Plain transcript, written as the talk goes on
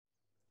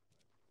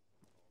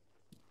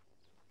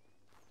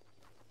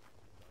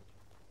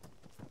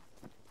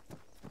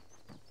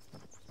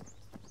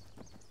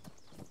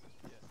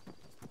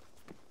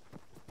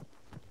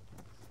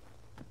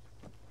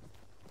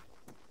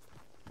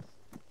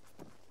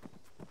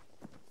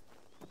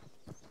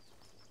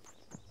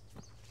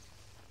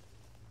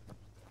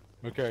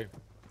Okay.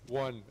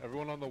 1,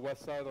 everyone on the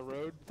west side of the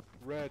road.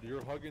 Red,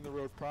 you're hugging the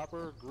road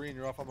proper. Green,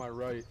 you're off on my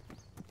right.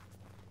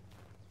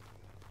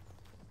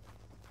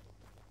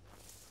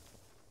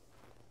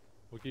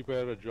 We'll keep it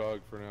at a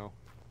jog for now.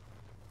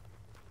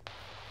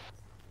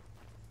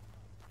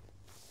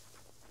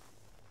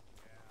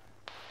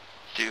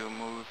 Do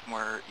move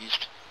more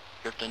east,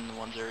 drift in the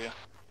ones area.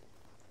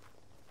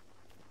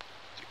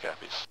 2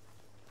 copies.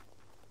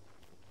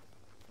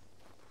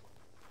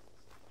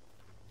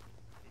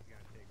 He's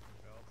gonna take some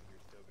belts and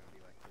you're still gonna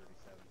be like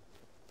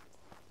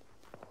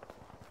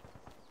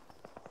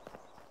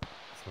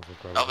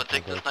 37. Alvin,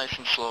 take this nice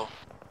and slow.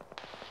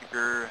 Keep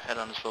your head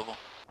on the swivel.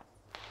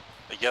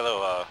 The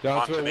yellow, Down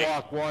onto to a me.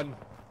 walk, 1.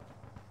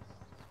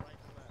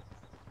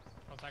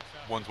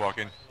 One's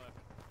walking.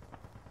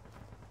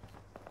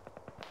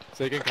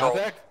 Taking Control.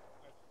 contact?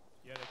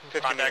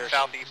 50 meters.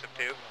 Southeast of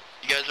 2.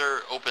 You guys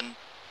are open.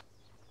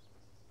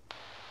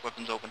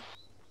 Weapons open.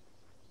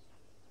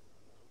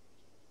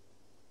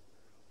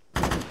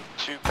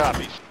 2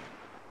 copies.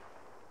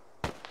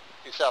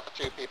 You south of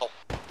 2 people.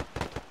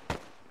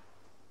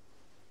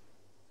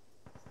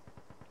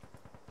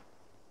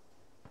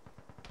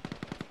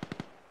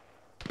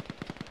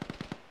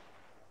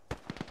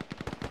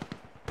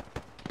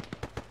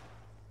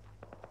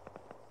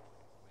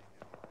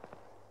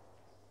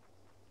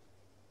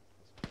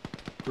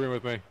 Green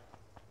with me.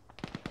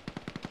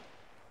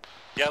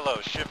 Yellow,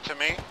 shift to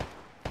me.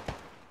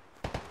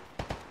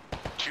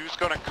 2's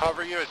going to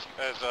cover you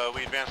as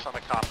we advance on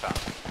the compound.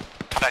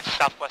 Contact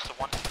southwest of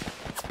 1.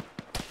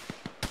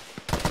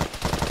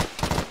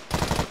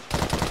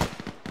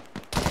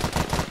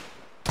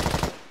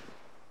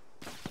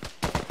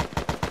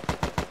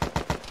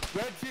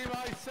 Red team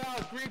eyes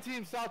south, green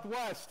team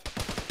southwest.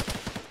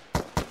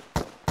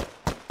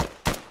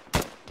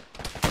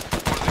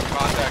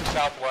 Contact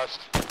southwest,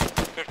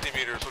 50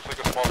 meters, looks like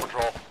a small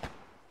patrol.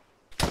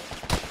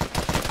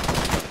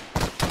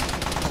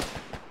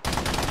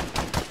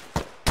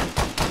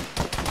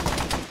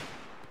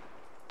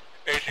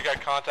 H, you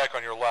got contact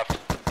on your left.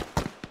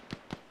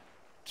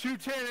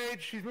 210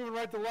 H, she's moving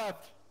right to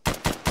left.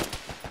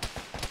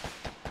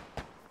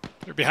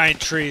 They're behind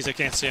trees, I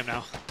can't see them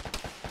now.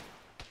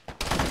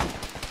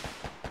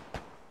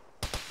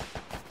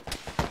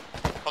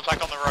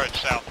 Contact on the road,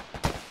 south.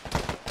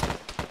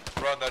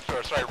 Run that,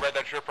 or sorry, red,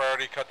 that's your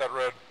priority, cut that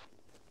road.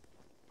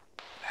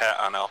 Hat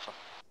on Alpha.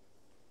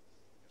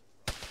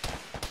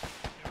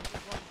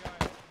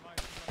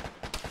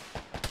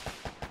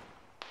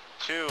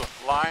 Two,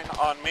 line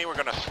on me. We're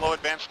going to slow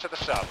advance to the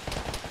south.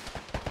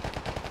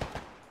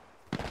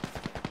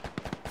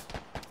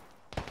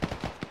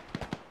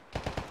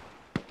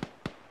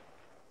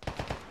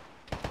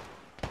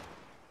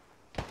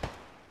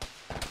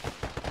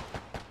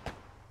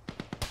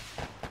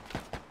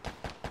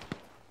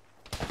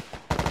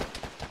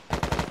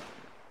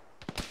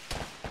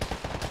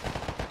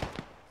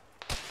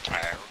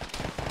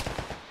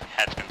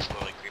 Head's gonna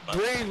slowly creep up.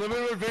 Green, limit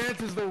of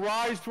advance is the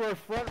rise to our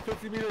front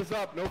 50 meters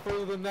up. No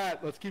further than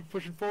that. Let's keep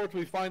pushing forward till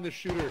we find the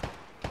shooter.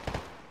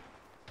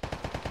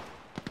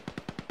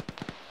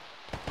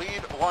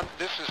 Lead 1,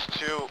 this is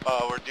 2.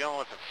 We're dealing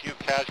with a few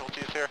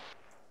casualties here.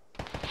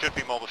 Should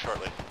be mobile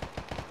shortly.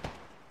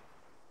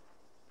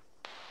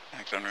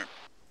 Thanks, en route.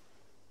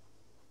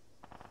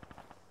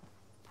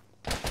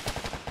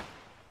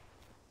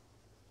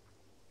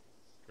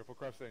 Careful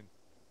crossing.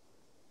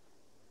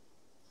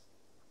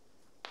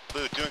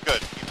 Blue, doing good.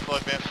 Keep slow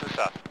advance to the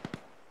south.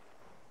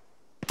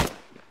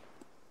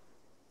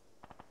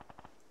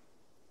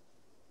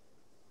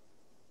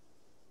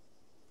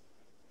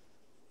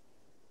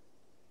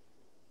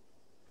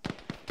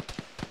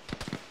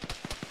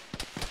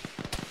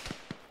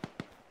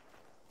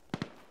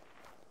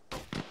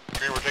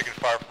 Green, we're taking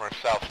fire from our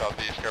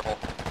south-southeast, careful.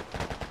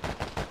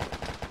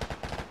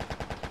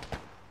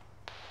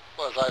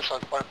 Well, as eyes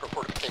on point for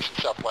fortification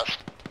southwest.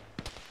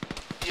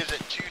 He is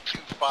at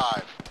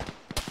 225.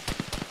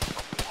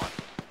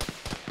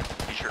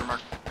 You sure,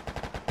 Mark?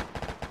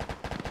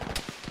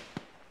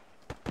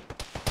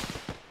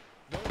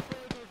 No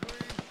further,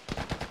 green.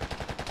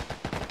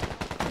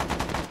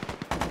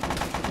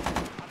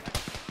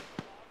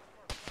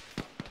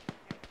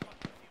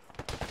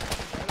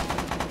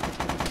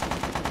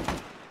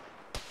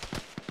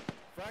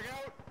 Frag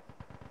out.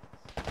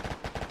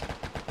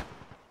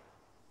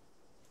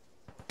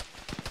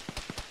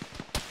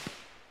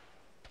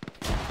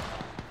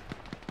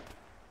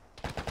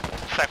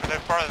 Cypher, no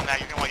farther than that,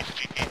 you're gonna want to use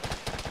the GP.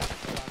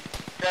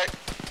 Okay.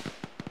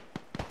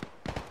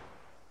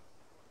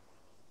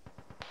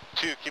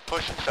 2, keep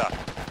pushing south.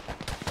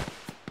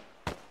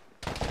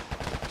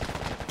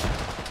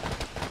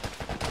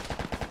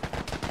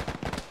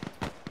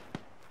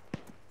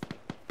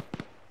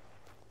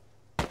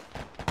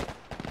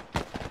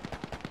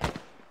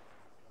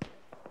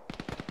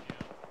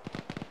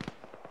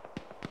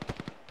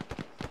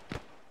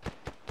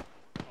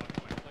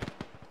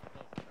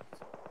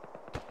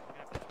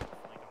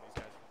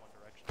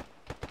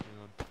 Hang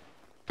on.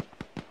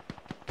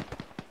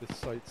 This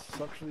site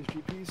sucks for these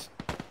GPs.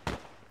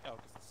 Oh,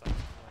 because the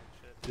sun's flying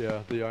shit.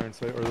 Yeah, the iron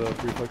sight or the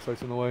reflex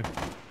sight's in the way.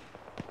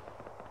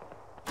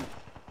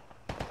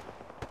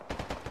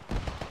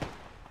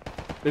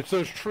 It's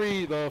those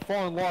the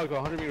fallen log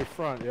 100 meters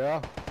front,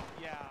 yeah?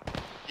 Yeah.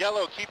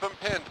 Yellow, keep him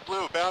pinned.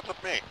 Blue, bounce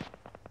with me.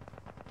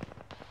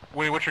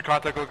 Winnie, what's your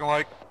contact looking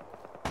like?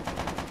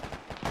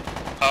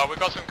 We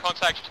got some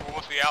contacts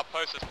towards the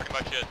outpost, that's pretty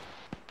much it.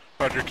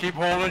 Roger, keep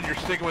holding. You're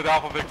sticking with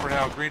Alpha Vic for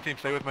now. Green team,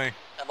 stay with me.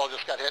 Embo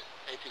just got hit.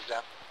 H is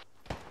down.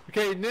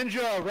 Okay,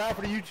 Ninja,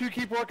 Rafferty, you two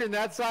keep working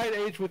that side,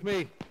 H with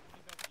me.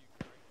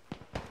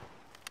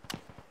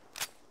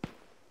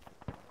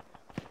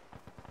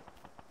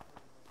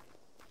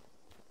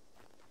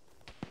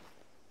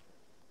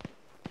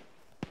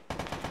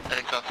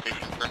 Heading off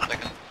station for a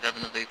second,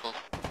 grabbing the vehicle.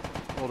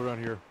 Hold around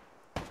here.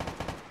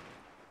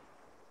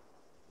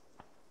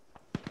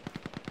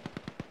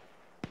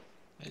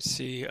 I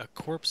see a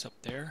corpse up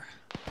there.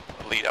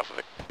 Lead Alpha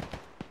Vic.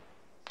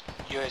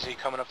 UAZ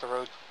coming up the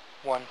road,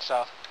 1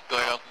 south. Go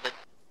ahead, Alpha Vic.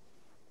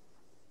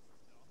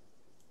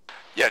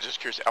 Yeah, just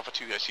curious. Alpha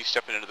 2, I see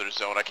stepping into their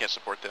zone. I can't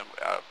support them.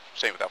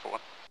 Same with Alpha 1.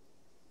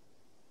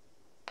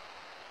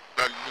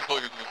 Just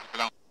hold your position for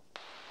now.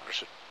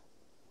 Understood.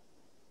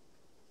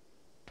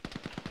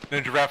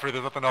 Ninja Rafferty,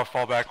 there's nothing else.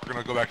 Fall back. We're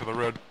gonna go back to the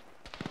road.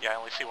 Yeah, I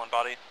only see one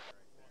body.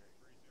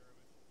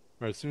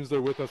 Alright, as soon as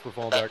they're with us, we're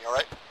falling back. You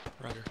alright?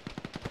 Roger.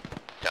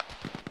 Yeah.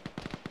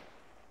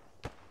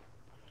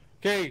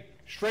 Okay,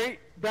 straight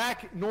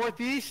back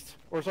northeast,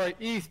 or sorry,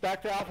 east,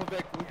 back to Alpha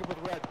Vic, link up with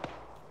red.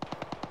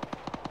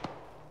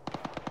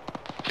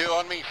 2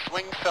 on me.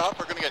 Swing south.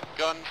 We're gonna get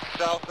guns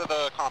south of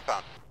the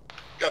compound.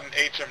 Got an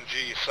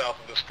HMG south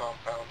of this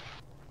compound.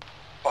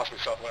 Possibly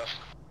southwest.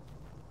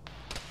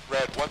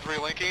 Red, 1-3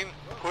 linking.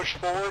 Push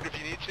forward if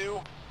you need to.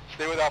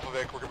 Stay with Alpha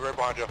Vic. We're gonna be right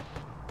behind you.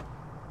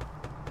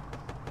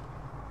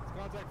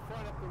 Contact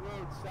front up the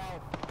road,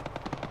 south.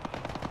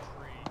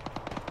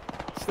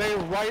 Stay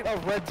right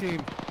of red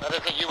team. That is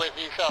a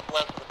UAV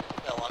southwest with the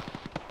detail on.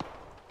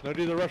 No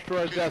need to rush to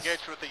our Two desk.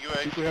 engaged with the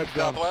Keep your UAV heads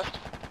down. southwest.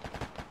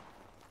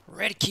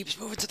 Red keeps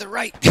moving to the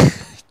right.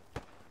 Just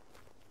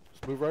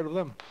move right of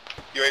them.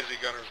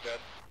 UAZ gunner's dead.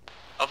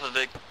 Alpha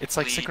Vic. It's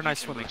like lead,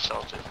 synchronized you can swimming.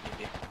 move south if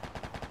need be.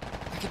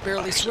 I can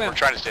barely swim. We're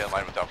trying to stay in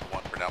line with Alpha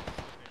 1 for now.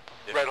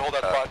 Red, hold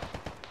that spot.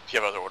 If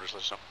you have other orders,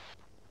 let us know.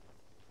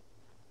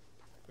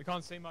 We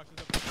can't see much.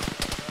 There's a...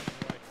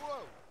 Whoa!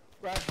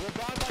 Right, we're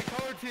bound by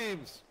color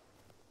teams.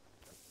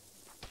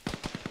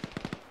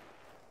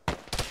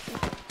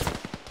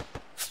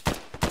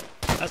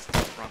 That's the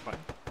wrong button.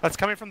 That's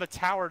coming from the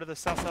tower to the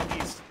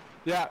south-southeast.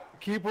 Yeah,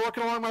 keep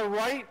working along my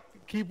right.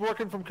 Keep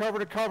working from cover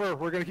to cover.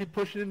 We're gonna keep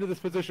pushing into this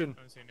position.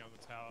 I don't see any on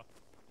the tower.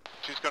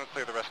 2's gonna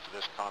clear the rest of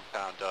this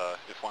compound,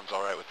 if 1's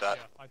alright with that.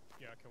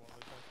 Yeah, I kill one of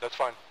those guys. That's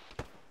fine.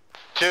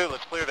 2,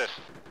 let's clear this.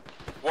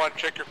 1,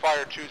 check your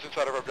fire. 2's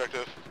inside of our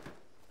objective.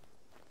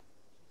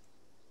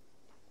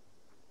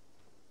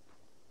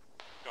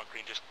 You want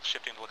green just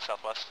shifting to look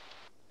southwest?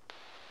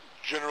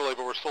 Generally,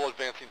 but we're still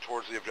advancing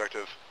towards the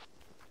objective.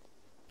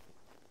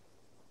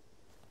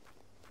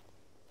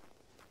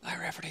 Hi,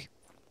 Rafferty.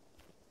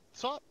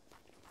 What's up?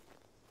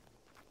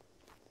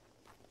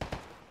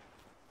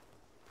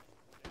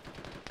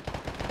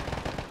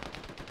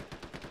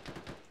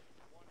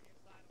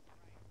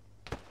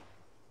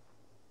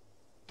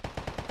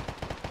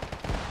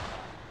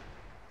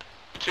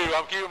 Two,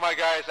 I'm keeping my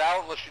guys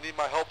out unless you need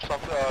my help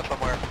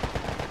somewhere.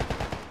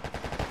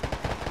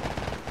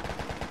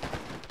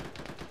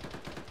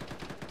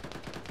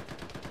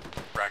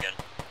 Frag in.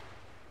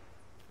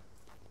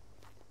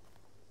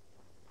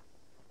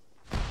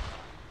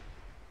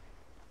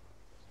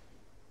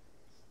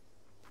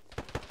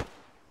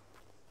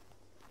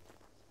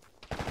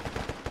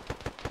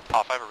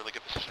 Off, I have a really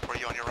good position for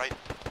you on your right.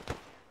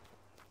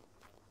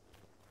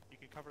 You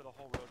can cover the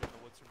whole road in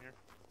the woods from here.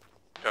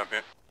 Jump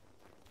here.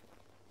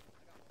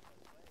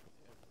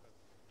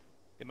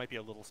 It might be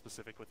a little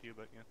specific with you,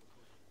 but yeah.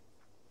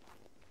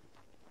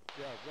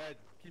 Yeah, red.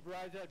 Keep your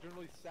eyes out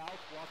generally south.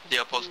 Watching The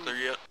the outpost trees. clear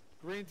yet?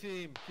 Green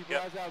team, keep Yep, your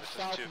eyes out this is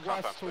south, 2, west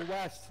compound to clear.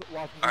 west. Watching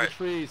All the right.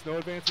 trees. No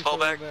advancing Fall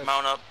further back, than this.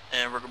 mount up,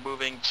 and we're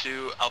moving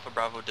to Alpha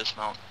Bravo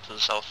dismount to the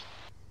south.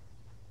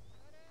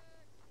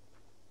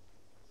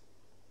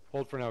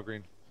 Hold for now,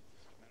 green.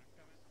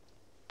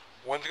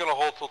 One's gonna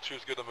hold till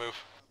 2's good to move.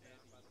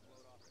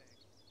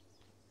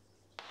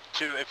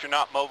 2, if you're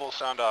not mobile,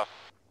 sound off.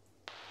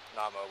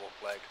 Not mobile,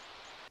 flag.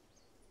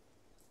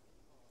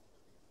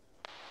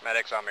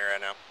 Medic's on me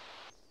right now.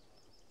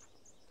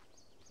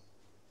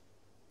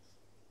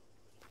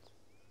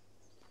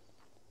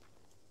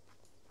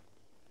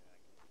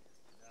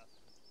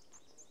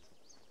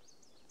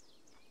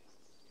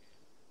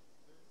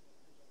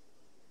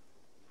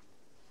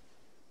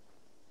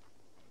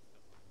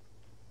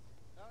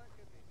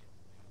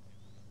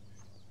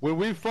 When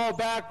we fall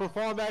back, we're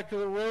falling back to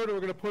the road, and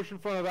we're going to push in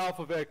front of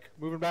Alpha Vic,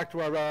 moving back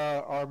to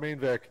our main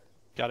Vic.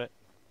 Got it.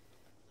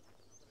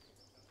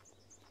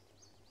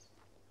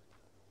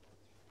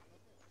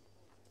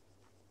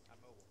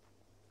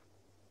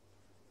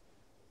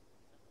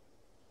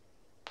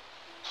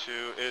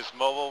 Two is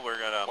mobile. We're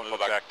gonna move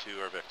back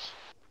to our Vix.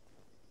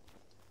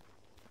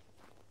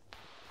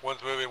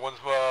 One's moving, one's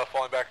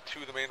falling back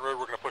to the main road.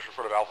 We're going to push in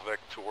front of Alpha Vic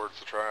towards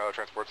the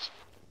transports.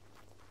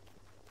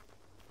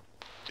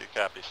 2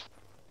 copies.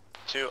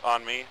 2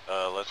 on me.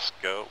 Let's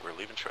go. We're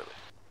leaving shortly.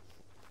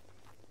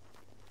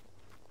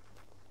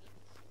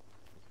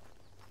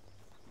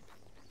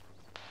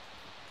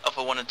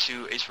 Alpha 1 and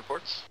 2 ace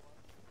reports.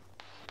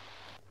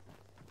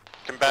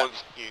 Combatant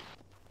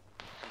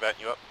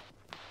you up.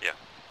 Yeah.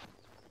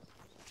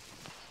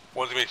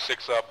 One's going to be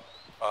 6 up.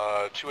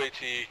 2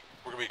 AT.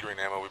 We're going to be green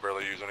ammo. We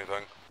barely use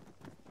anything.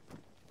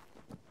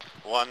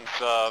 One's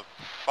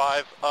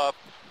 5 up.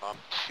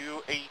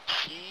 2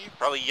 AT.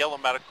 Probably yellow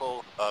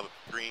medical.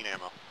 Green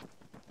ammo.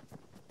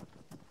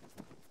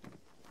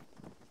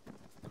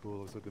 Cool,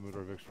 looks like they moved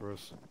our Vicks for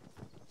us.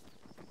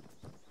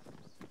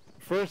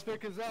 First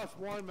Vic is us,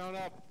 1, mount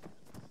up.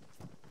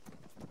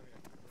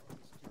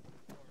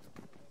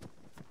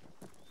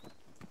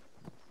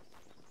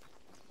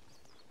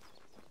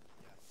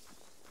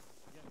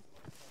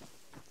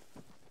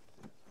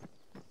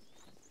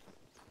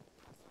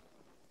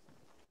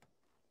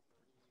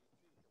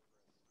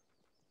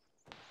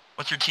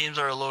 Once your teams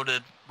are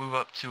loaded, move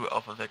up to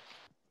Alpha Vic.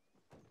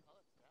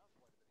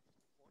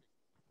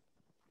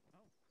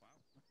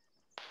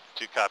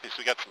 Two copies.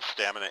 We got some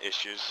stamina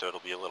issues, so it'll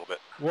be a little bit.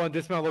 1,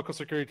 dismount local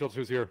security till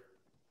 2's here.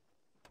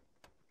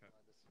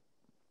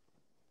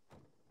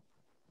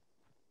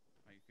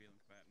 How you feeling,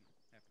 combatant?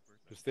 Happy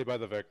birthday. Just stay by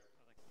the Vic.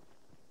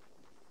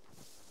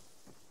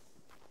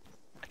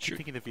 I keep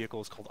thinking the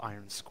vehicle is called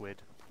Iron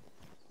Squid.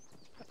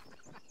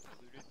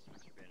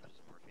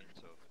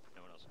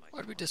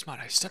 Why did we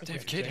dismount? I stepped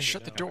AFK to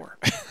shut the door.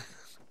 I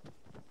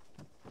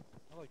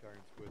like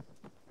Iron Squid.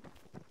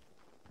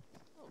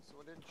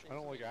 I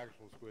don't like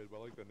actual squid, but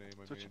I like the name.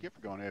 That's what you get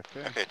for going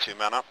AFK. Okay, 2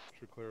 men up.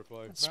 Should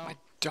clarify. So my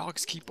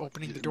dogs keep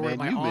opening the door Man, to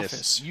my you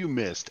office. You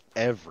missed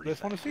everything.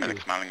 Just want to see you.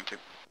 Medics mounting in 2.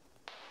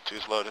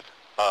 2's loaded.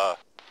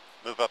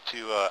 Move up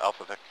to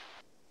Alpha Vic.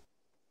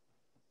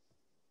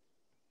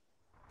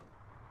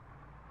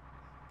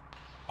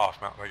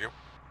 Off mount, thank you.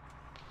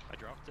 I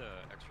dropped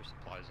extra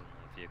supplies in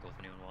the vehicle if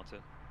anyone wants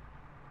it.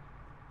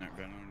 That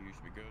gun on you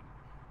should be good.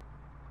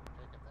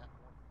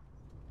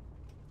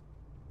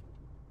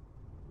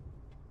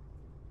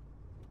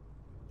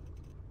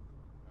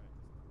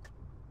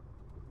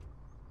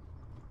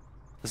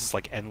 This is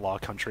like N-Law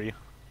country.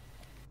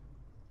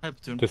 Hi,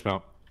 Platoon.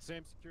 Dismount.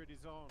 Same security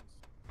zones.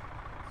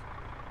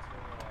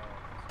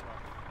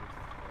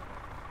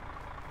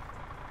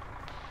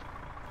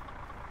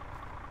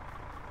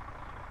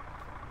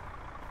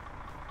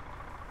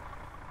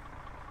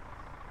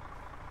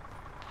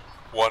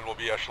 One will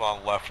be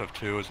echelon left of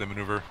 2 as they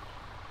maneuver.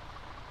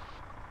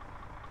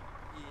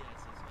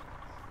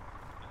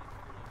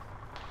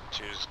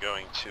 Two's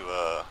going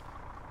to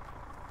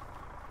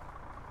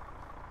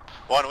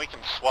 1, we can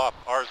swap.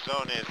 Our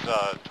zone is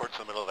towards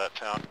the middle of that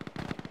town.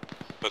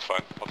 That's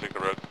fine. I'll take the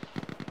road.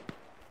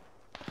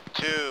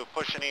 2,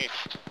 pushing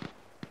east.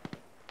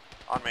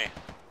 On me.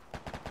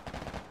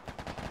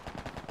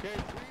 Okay, 3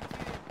 team,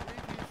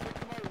 stick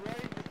to my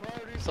right. Your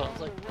priority is Sounds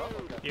on like the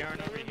road.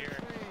 Yarn over here.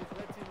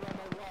 Red team right on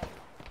my left.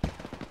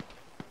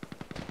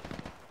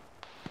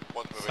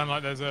 One's moving. Sound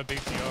like there's a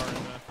BTR in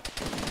there.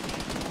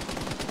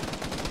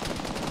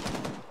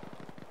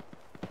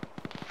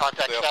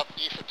 Contact Yep.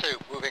 southeast of 2,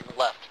 moving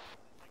left.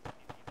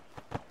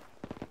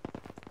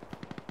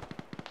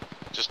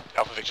 Just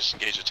Alpha Vic, just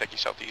engage the techie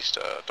southeast.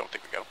 Don't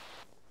think we got him.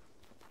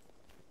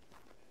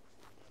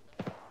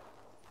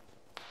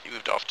 He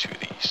moved off to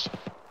the east.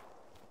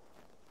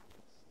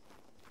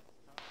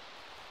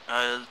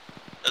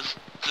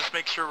 Just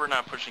make sure we're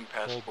not pushing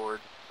past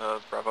forward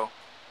of Bravo.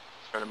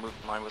 Try to move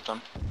in line with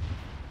them.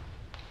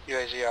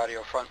 UAZ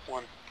audio, front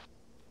 1.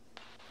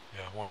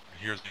 Yeah, one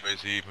here's the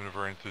UAZ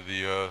maneuvering through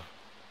the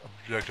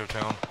objective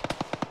town.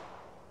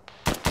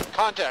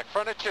 Contact,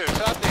 front of 2,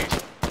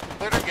 southeast.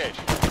 Clear to engage.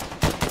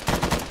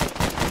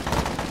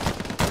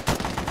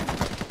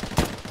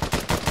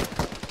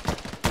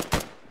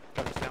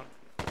 Got this down.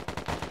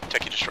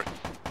 Techie destroyed.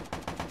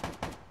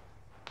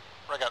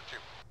 Frag out 2.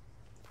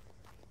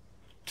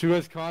 2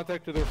 has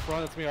contact to their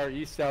front. That's me, our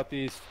east,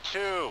 southeast.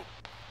 2,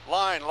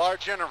 line,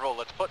 large interval.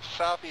 Let's put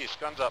southeast,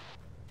 guns up.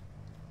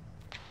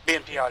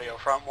 BNP audio,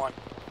 front 1.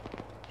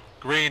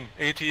 Green,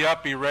 AT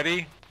up, be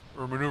ready.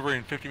 We're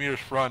maneuvering 50 meters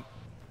front.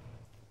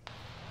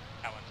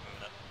 That one's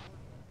moving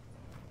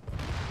up.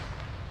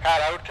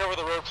 Pat, I would cover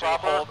the road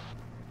proper. Hold.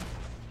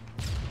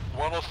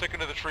 One will stick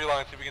into the tree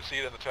line, see if we can see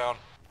it in the town.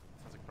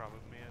 Sounds like Bravo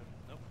man.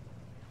 Nope.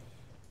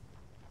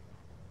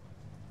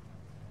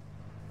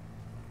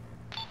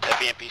 That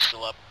BMP's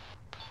still up.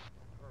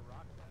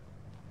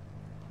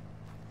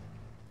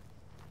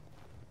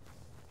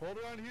 Hold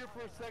around here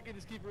for a second.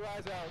 Just keep your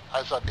eyes out.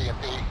 Eyes up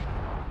BMP.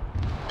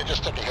 It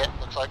just took a hit,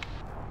 looks like.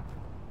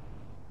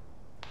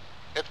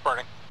 It's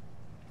burning.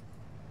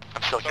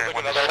 I'm still carrying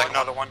one. There's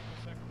another one.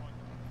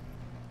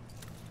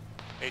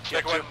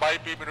 Second one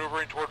might be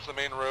maneuvering towards the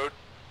main road.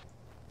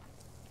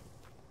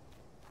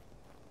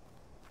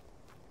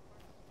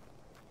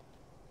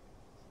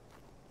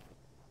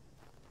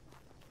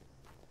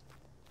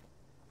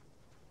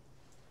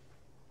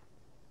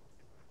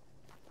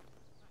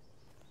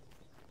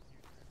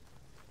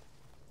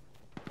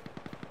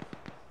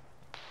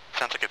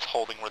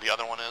 holding where the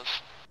other one is.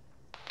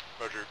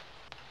 Roger.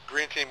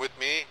 Green team with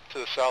me to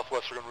the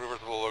southwest. We're going to move over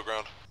to the low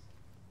ground.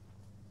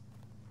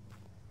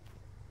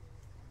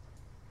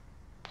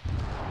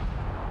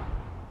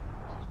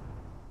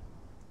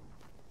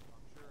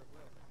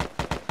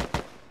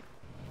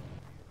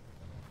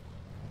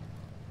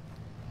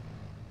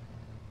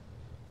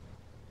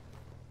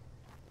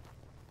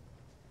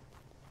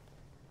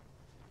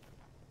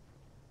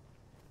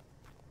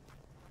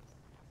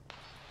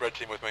 Red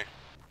team with me.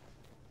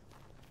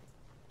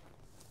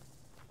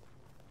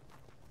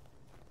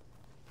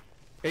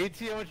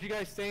 AT, I want you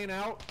guys staying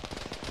out.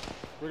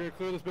 We're gonna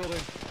clear this building.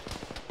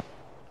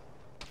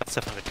 That's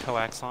definitely the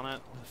coax on it.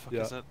 What the fuck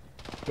Yeah. is it?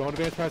 Don't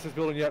advance past this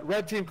building yet.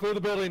 Red team, clear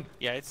the building.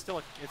 Yeah, it's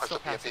still the past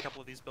a PFE?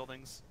 couple of these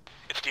buildings.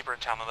 It's deeper in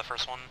town than the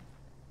first one.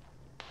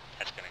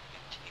 That's gonna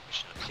continue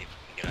mission up, see if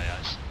we can get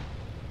eyes.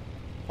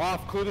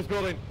 Off, clear this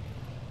building.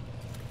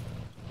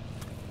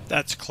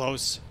 That's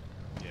close.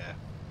 Yeah.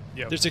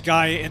 Yep. There's a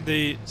guy in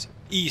the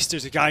east.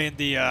 There's a guy in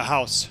the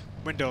house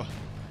window.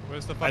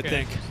 Where's the I fucking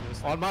think. entrance to this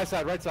thing? On my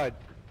side, right side.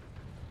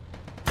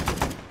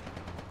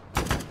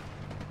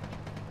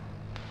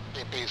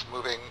 BMP's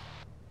moving.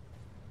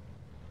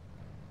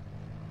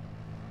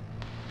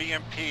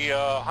 BMP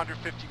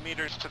 150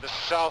 meters to the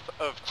south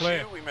of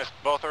Clear. 2. We missed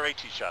both our AT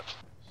shots.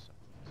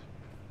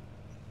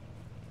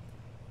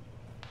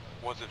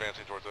 One's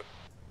advancing towards it.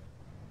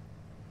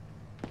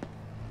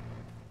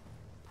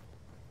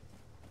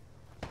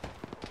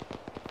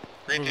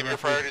 Green team, your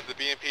priority is the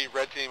BMP.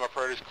 Red team, our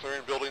priority is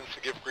clearing buildings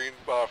to give green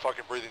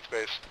fucking breathing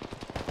space.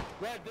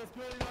 Red, this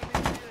building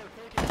on me here.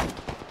 Take it.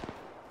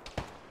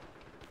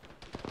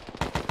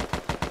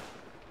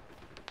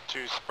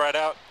 To spread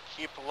out,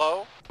 keep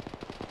low.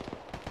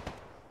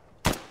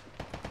 Opening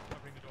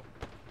the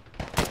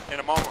door. In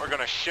a moment, we're going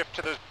to shift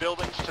to those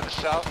buildings to the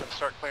south and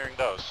start clearing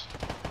those.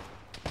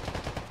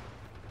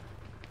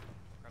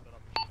 Grab that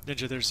up.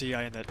 Ninja, there's the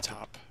guy in that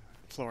top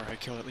floor. I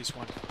killed at least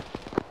one.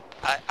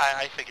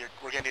 I figured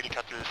we're gonna need to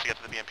cut through this to get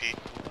to the BMP.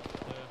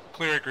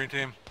 Clear it, green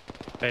team.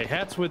 Hey,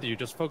 hat's with you.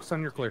 Just focus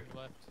on your clear.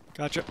 Left.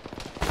 Gotcha.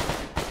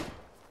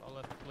 All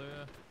left clear.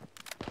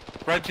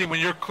 Red team, when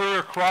you're clear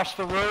across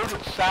the road,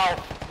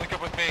 south, link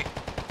up with me.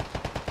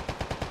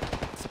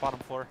 It's the bottom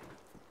floor.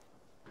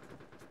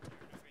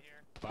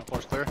 Bottom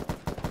floor's clear.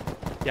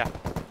 Yeah.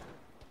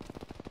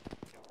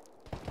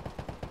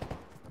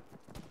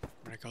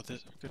 I'm gonna go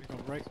this. Gonna go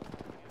right.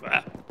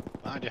 Ah.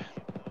 Behind you.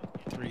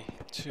 3,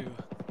 2.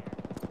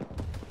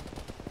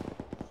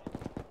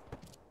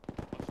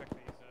 I'll check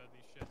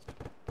these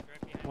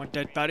shits. One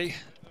dead body.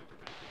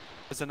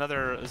 There's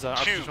another. There's a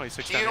 2,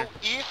 RPG-26 down heel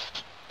here.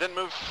 east, then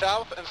move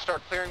south and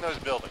start clearing those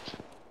buildings.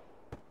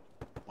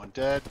 One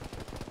dead.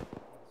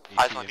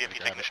 Eyes on AT, BMP grab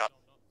taking it. a shot.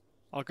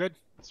 All good?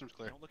 This one's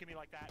clear. Don't look at me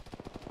like that.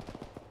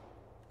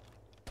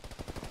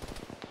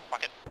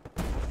 Fuck it.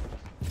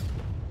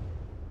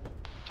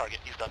 Target,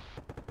 he's done.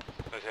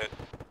 Nice hit.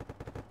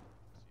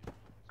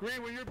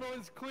 Green, when your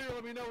building's clear,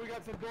 let me know. We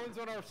got some buildings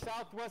on our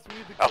southwest. We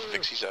need to Alpha clear.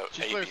 6, he's out.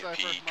 She's clear, ABMP,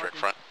 Cypher, direct marking.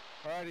 front.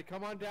 Alrighty,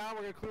 come on down.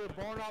 We're gonna clear a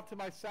barn off to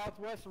my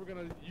southwest. We're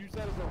gonna use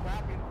that as a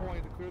wrapping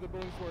point to clear the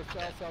buildings to our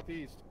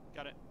south-southeast.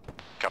 Got it.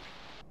 Copy.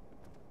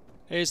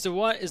 Hey, is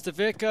the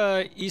Vic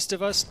east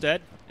of us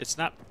dead? It's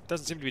not.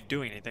 Doesn't seem to be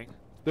doing anything.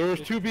 There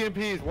was 2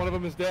 BMPs. One of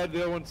them is dead.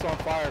 The other one's on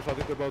fire, so I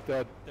think they're both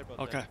dead. They're both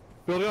Okay. dead.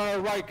 Building on our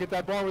right. Get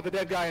that barn with the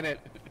dead guy in it.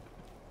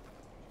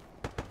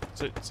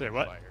 Say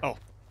what? Oh.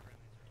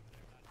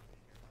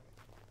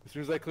 As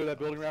soon as I clear that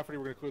building, Rafferty,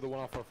 we're gonna clear the one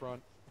off our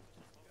front.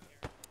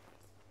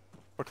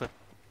 We're clear.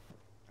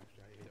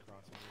 Actually, I hate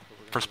crossing, but we're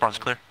gonna First do barn's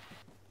that. clear.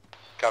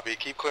 Copy.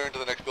 Keep clearing to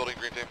the next building,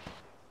 green team.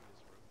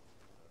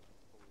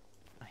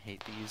 I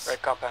hate these.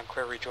 Red compound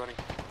clear, rejoining.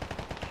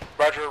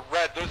 Roger,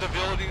 red. There's a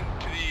building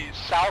to the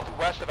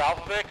southwest of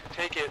Alphavik.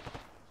 Take it.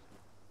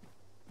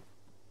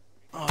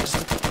 Oh,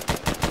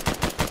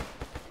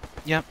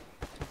 yep.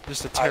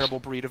 Just a terrible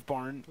breed of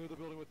barn. Clear the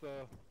building with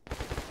the.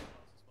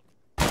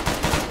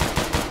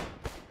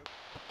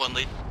 One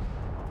lead.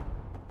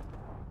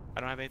 I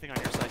don't have anything on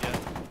your side yet.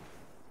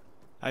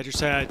 I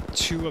just had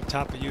 2 up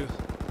top of you.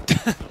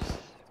 Upper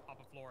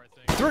floor, I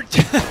think. 3.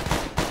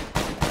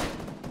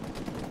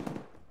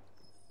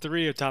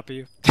 3 up top of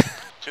you.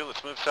 2,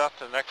 let's move south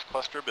to the next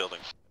cluster of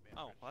buildings.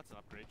 Oh, well, that's an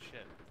upgrade.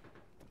 Shit.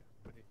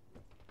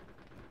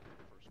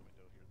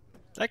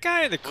 That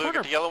guy in the Blue, corner.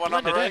 get the yellow one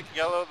on the blended right, in.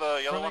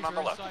 yellow one on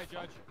the left. Side,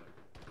 Judge.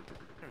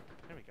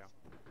 Here we go.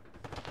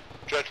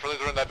 Judge,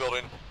 friendlies are in that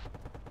building.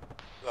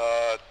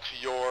 To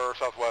your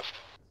southwest.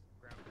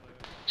 Ground clear.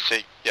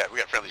 See, yeah, we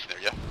got friendlies in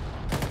there, yeah?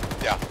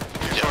 Yeah.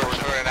 Yeah, We're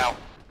clearing out.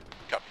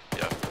 Copy,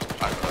 yeah.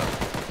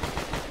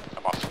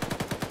 I'm off.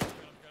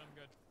 I'm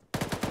good.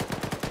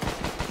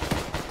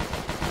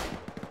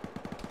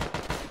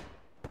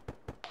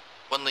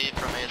 One lead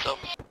from ASL.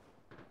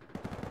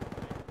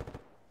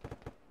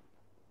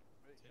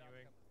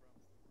 Continuing.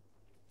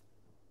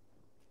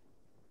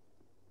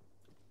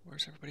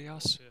 Where's everybody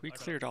else? Shit, We I got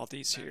cleared all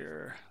these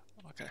here.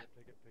 Okay.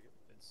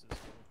 Vince is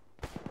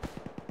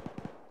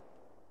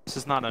This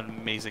is not an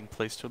amazing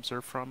place to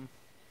observe from.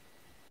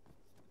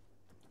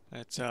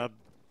 That's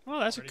Well,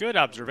 that's a good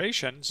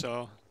observation.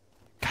 So.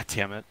 God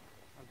damn it.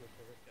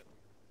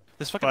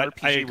 This fucking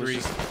But I RPG agree.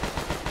 was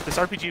just... This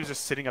RPG was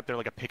just sitting up there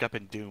like a pickup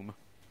in Doom.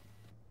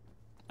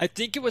 I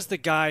think it was the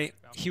guy.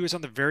 He was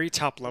on the very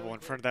top level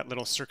in front of that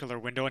little circular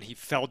window, and he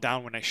fell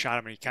down when I shot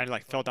him, and he kind of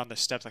like fell down the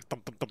steps like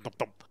thump, thump, thump, thump,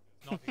 thump.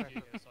 Not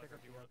RPG, it's like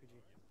RPG.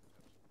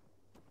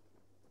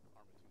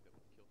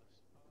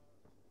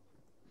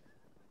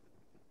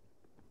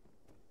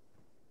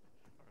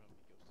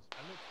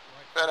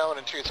 That out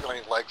in 2 is going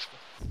to need legs.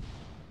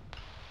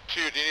 2,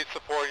 do you need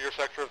support in your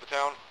sector of the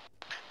town?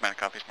 Man,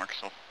 copies,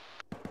 Marcus.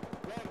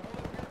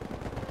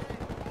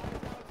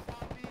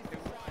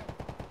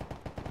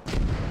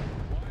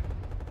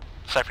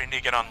 Cypher, you need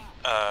to get on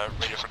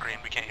radio for green.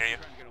 We can't hear you.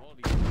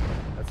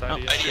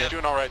 That's He's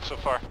doing alright so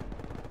far.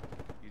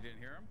 You didn't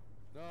hear him?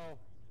 No.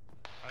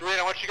 Green,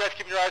 I want you guys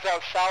keeping your eyes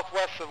out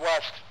southwest and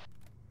west.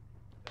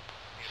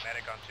 Need a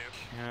medic on 2.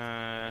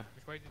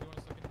 Which way did you want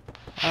us looking?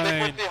 Stick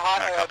with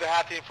the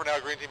hat team for now,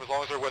 green team, as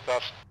long as they're with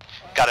us.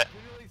 Got it.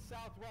 Generally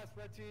southwest,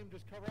 red team,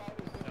 just cover out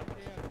as much as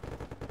you can.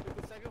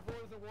 If the second floor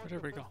isn't working, There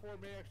we the go. first floor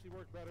may actually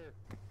work better.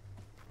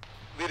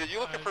 Leader, you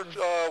looking for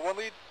one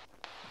lead?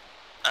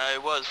 I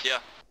was, yeah.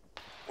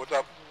 What's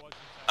up?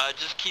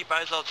 Just keep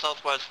eyes out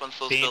southwest once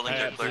those buildings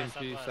are clear.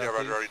 Yeah,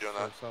 Roger, already doing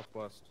that.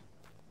 Southwest.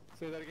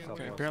 Say that again.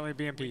 Okay, Southwest. apparently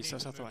BMP, We need so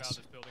to move out southwest.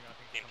 this building, I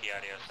think. BMP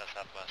audio,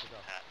 southwest.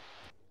 Hat.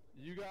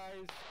 You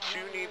guys. 2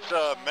 needs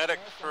medic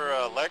for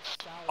legs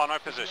on our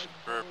position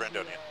for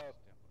Brandonian.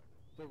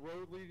 The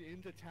road leading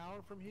into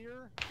town from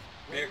here.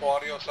 Vehicle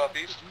audio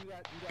southeast.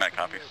 Matt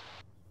copies.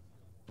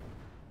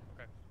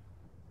 Okay.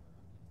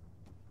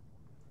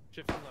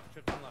 Shift to left.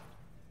 Shift to left.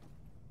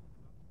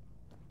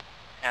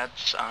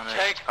 Hats on it.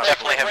 Tank,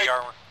 Definitely heavy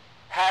armor.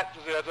 Hat,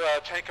 the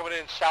tank coming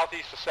in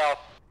southeast to south.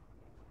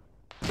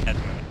 Heads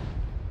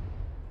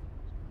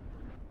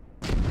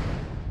moving.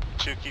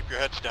 2, keep your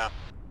heads down.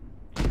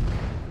 I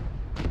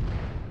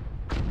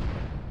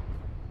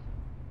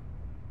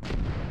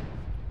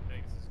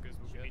think this is as good as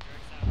we'll get.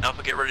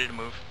 Alpha, get ready to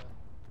move.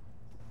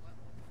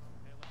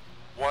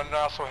 1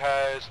 also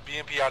has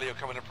BMP audio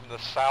coming in from the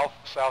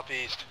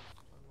southeast.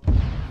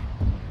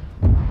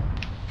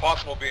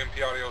 Possible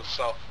BMP audio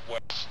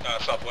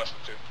southwest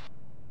of 2.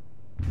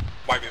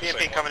 Might be the same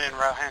BMP one. coming in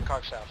route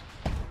Hancock south.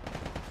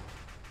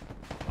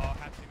 Oh,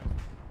 hat team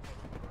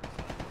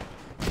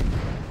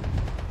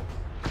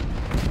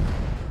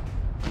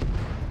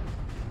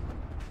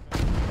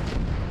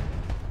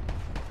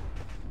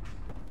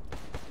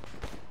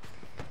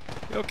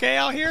You okay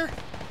out here?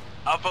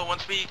 Alpha,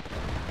 once we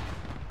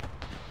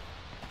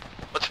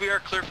are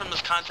clear from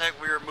this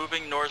contact, we are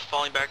moving north,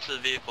 falling back to the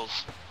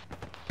vehicles.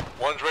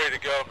 1's ready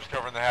to go, I'm just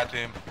covering the hat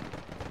team.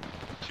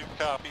 2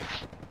 copies.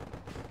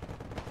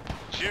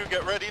 2,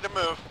 get ready to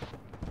move.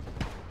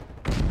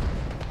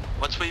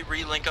 Once we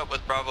re-link up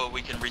with Bravo,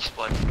 we can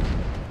resplit.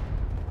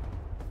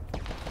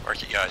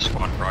 RTI,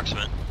 squad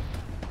approximate.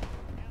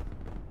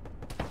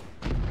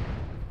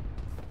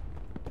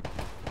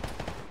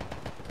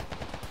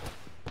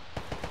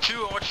 2,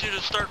 I want you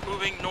to start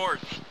moving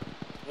north.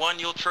 1,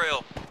 you'll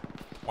trail.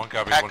 1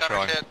 copy, Hack 1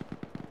 gunner's trailing. hit.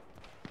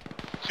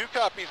 2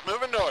 copies,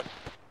 moving north.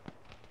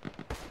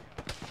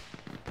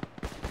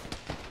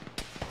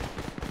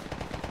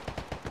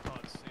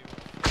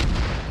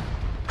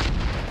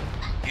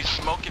 You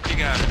smoke if you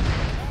got it.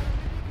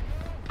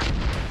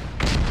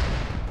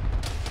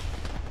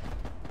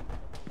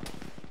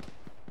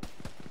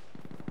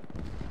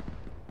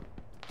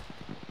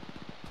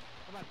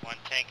 One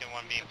tank and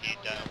one BMP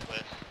dealt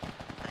with.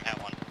 Or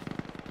hat 1.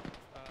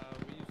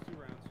 We used 2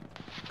 rounds.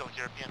 Still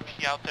here,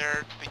 BMP out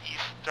there to the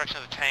east direction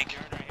of the tank.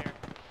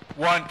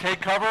 1,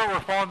 take cover, we're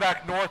falling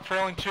back north,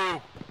 trailing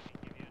 2.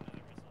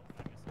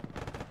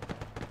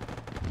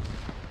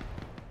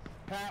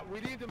 Pat,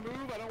 we need to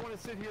move. I don't want to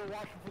sit here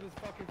watching for this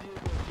fucking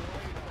vehicle.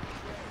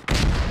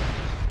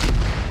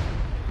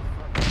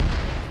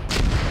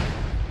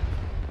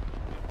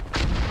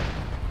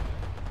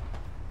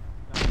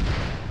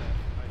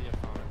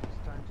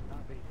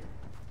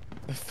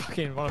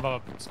 Fucking one of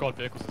our squad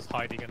vehicles is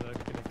hiding in the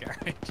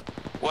garage.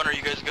 1, are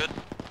you guys good?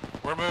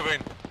 We're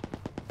moving.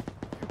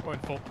 Going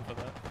Fulton for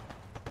that.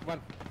 1.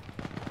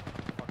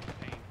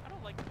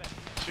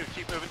 2,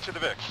 keep moving to the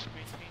Vix.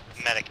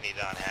 Medic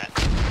needed on hat.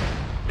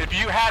 If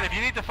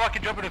you need to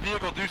fucking jump in a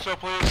vehicle, do so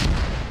please.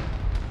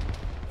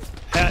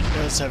 Hat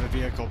does have a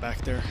vehicle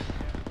back there.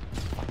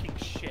 Fucking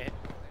shit.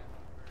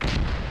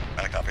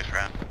 Medic copies for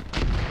hat.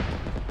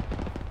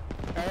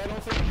 I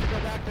don't think we should go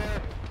back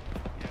there.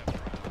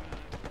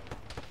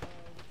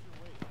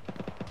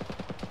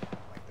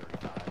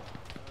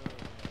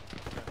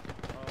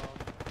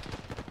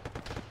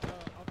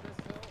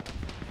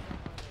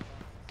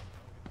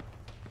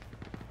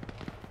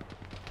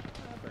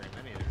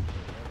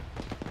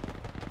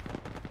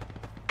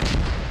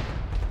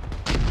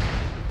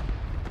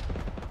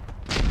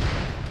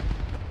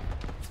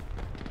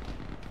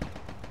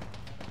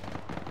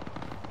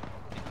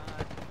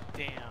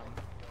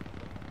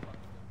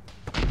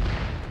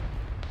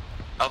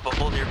 Alpha,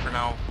 hold here for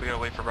now. We gotta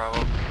wait for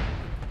Bravo.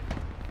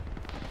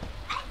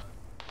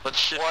 Let's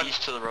shift 1.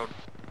 east to the road.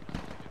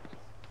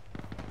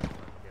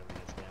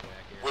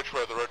 Which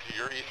way? The road to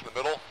your east in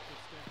the middle?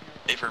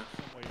 Affirm.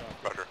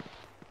 Roger.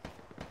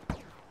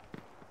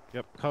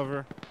 Yep,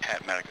 cover.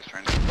 Hat medic is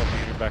trying Get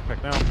your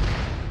backpack now.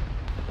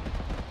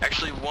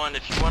 Actually, 1,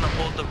 if you want to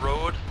hold the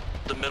road,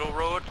 the middle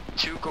road,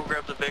 2, go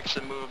grab the Vicks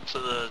and move to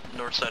the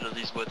north side of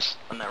these woods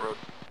on that road.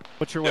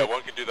 What's your Yeah, way?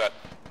 1 can do that.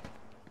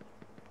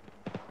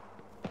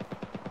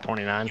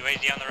 29.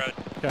 UAZ on the road.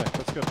 Okay,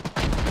 let's go.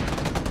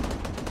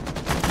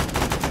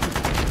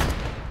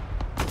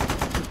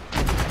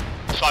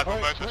 Slide for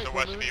Alright, most great, to we're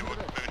west of moving, you. We're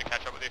moving. moving to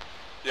catch up with you.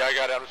 Yeah, I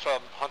got it. I'm just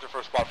hunting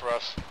for a spot for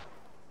us.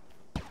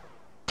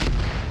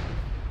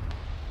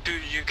 2,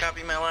 you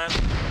copy my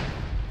last?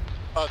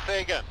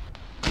 Say again.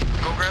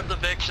 Go grab the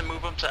Vicks and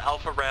move them to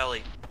Alpha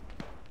Rally.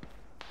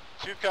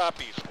 2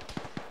 copies.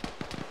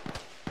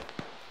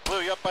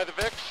 Blue, you up by the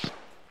Vicks?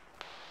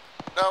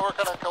 No, we're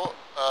gonna go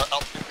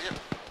altitude view.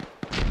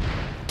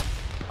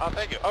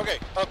 Thank you. Okay,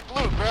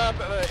 Blue, grab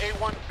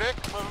A1 Vic,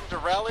 move him to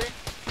Rally.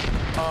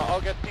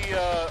 I'll get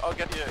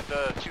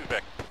the 2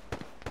 Vic.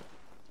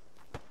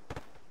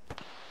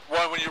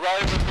 1, when you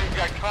rally with me, you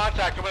got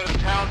contact coming into the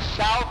town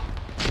south.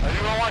 I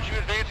do not want you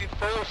advancing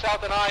further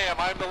south than I am.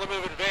 I am the limit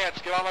of advance.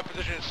 Get on my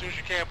position as soon as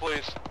you can,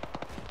 please.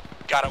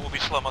 Got it, we'll be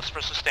slow. Most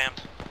first is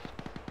stamped.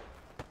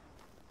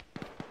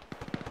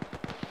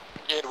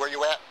 Gid, where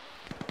you at?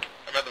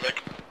 I'm at the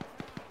Vic.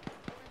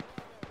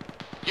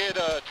 Gid,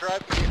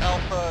 drive the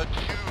Alpha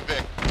 2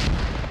 Vic.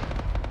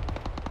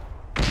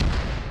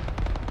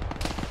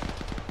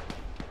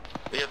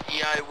 We have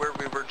EI where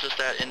we were just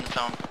at in the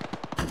town.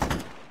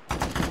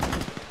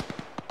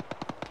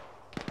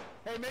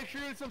 Hey, make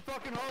sure it's some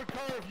fucking hard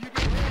car. If you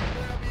get hit,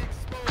 you're gonna be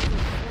exposed. I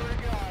swear to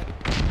God.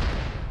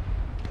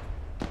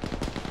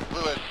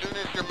 Blue, as soon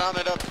as you're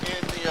mounted up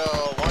in the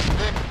 1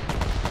 Vic,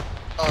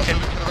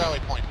 move it to the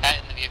rally point. Hat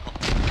in the vehicle.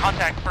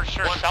 Contact for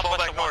sure, 1, fall southwest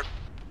back of north.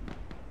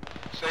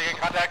 Say again,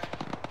 contact.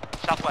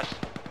 Southwest.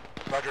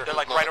 Roger. They're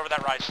like right over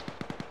that rise.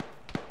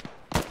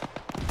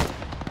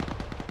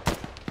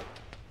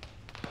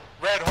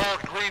 Red, hold,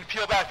 green,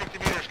 peel back 50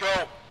 meters,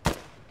 go.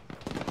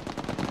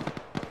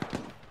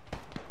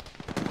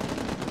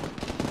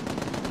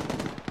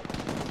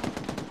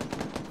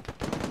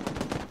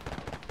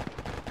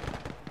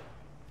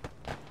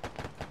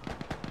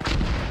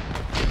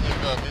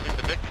 Moving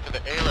the Vic to the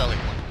A rally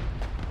point.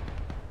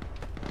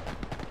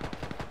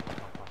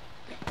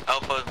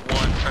 Alpha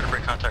 1, try to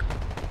break contact.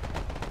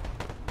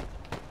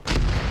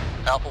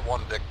 Alpha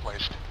 1 Vic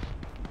placed.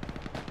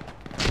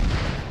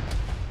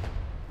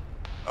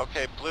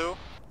 Okay, Blue.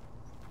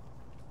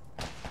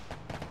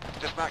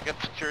 Just not get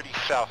security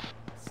south.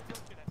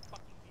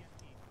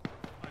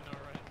 I know,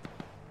 right?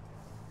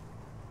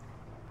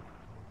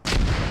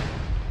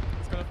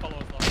 It's gonna follow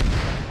us long.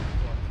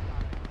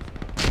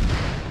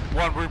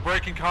 1, we're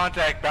breaking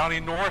contact,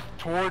 bounding north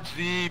towards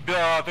the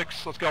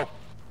Vicks. Let's go.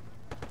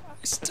 I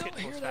still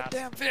hear that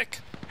damn Vic.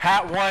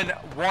 Hat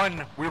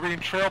 1, we're being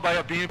trailed by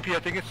a BMP. I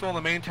think it's still in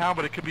the main town,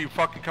 but it could be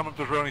fucking coming up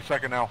this road any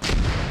second now.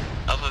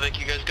 Alpha Vic,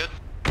 you guys good?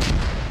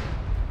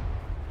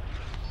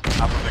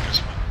 Alpha Vic is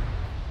fine.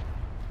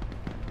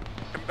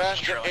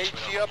 Combatant, get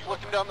HC up,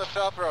 looking down the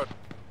south road.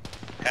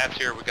 Hat's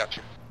here, we got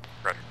you.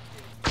 Roger.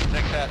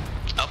 Next hat.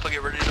 Alpha,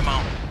 get ready to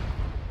mount.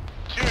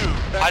 2,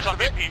 eyes on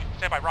BP,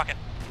 stand by, rocket.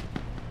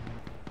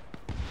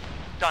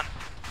 Done.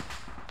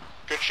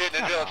 Good shit,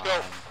 Ninja, let's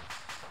go.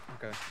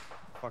 Okay.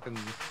 Fucking.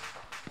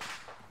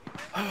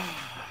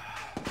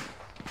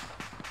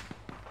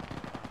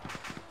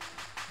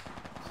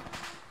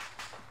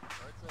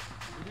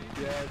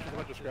 Yeah, just a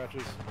bunch of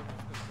scratches.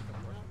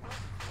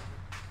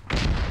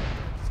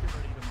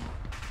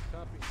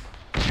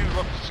 2,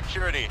 look to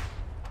security.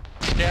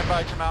 Stand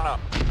by to mount up.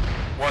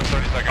 1:30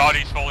 seconds.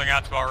 Body's falling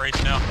out to our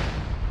race now.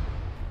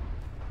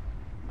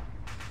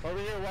 Over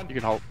here, 1. You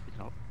can hold. You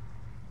can hold.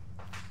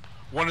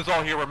 1 is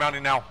all here, we're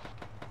mounting now.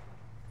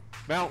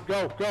 Mount,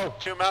 go, go.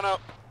 2, mount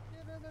up.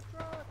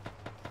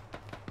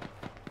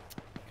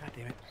 God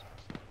damn it.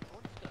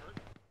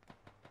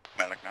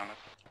 Medic mounted.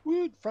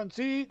 Wood, front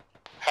seat.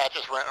 Hat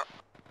just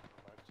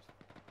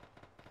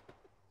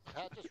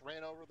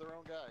ran over their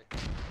own guy.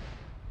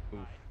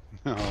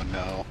 Oh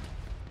no.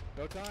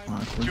 No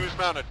time. 2 is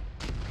mounted.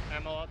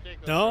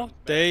 No,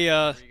 they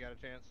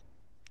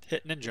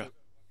hit Ninja.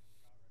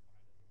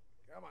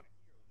 Come on.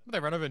 They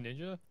run over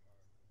Ninja?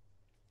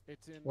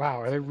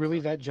 Wow, are they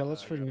really that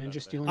jealous for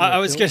Ninja stealing? I their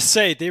was kill? gonna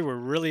say they were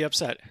really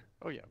upset.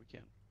 Oh yeah, we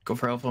can. Go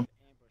for Alpha.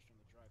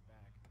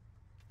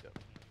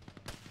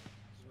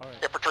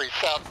 infantry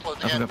south,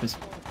 closing Alpha in. copies.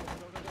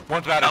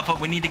 1's mounted. Alpha,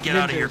 we need to get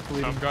out of here.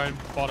 I'm going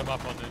bottom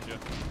up on Ninja.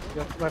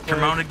 Yep, left, You're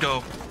right. mounted,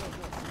 go.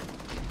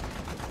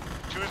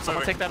 2 is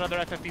Someone moving. take that other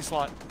FFB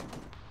slot.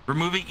 We're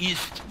moving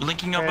east,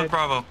 linking up Okay. with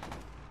Bravo.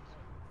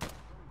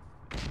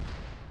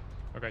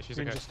 Okay, she's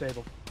Ninja okay.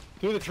 stable.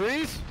 Through the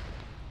trees?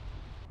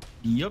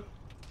 Yep.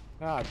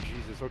 Ah,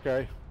 Jesus,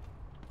 okay.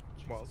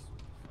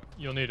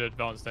 You'll need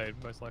advanced aid,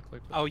 most likely.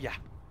 Oh yeah.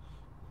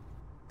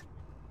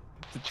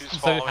 Two's So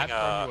following, Hat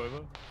run you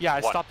over? Yeah, I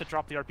What? stopped to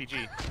drop the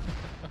RPG.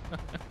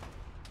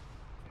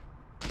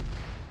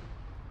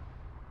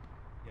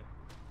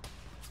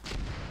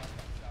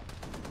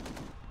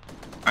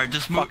 Alright,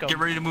 just move. Get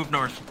ready to move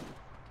north.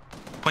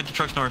 Point the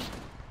trucks north.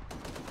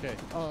 Okay.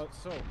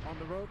 So on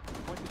the road,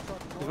 point the truck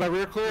north. Is my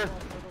rear clear?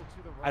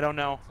 I don't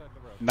know.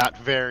 Not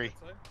very.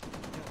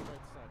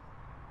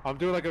 I'm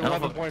doing like an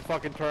 11-point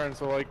fucking turn,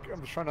 so like I'm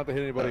just trying not to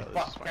hit anybody.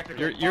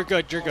 You're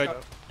good. You're good.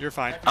 You're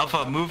fine.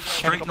 Alpha, move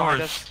straight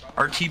north.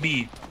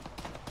 RTB.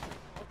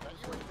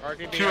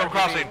 2, I'm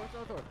crossing.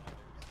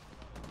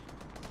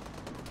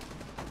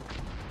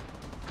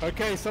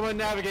 Okay, someone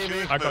navigate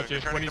me. I got you.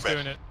 When he's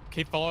doing it,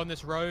 keep following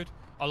this road.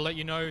 I'll let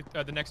you know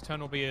the next turn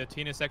will be a T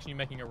intersection. You're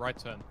making a right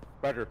turn.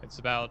 Roger. It's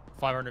about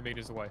 500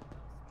 meters away.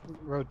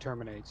 Road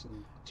terminates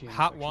in T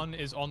Hat 1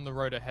 is on the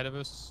road ahead of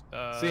us.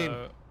 Seen.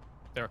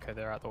 They're okay.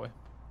 They're out the way.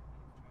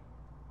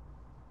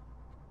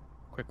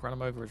 Quick, run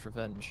them over as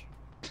revenge.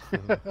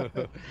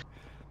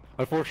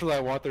 Unfortunately, I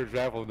want their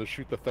javelin to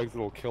shoot the things that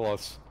will kill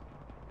us.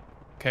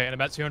 Okay, and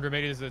about 200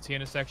 meters of the T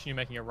intersection. You're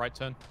making a right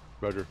turn.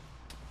 Roger.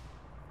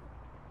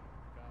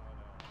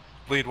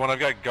 Lead 1, I've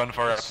got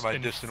gunfire out to my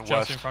distant just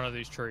west. in front of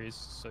these trees.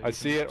 So I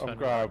see it. I'm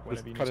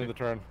just cutting the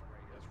turn.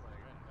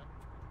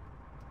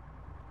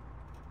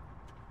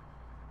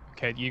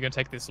 Okay, you're gonna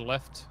take this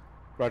left.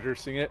 Roger,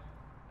 seeing it.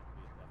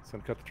 It's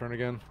gonna cut the turn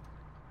again.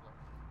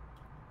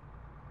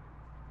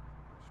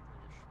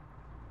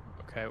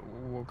 Okay,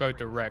 we'll go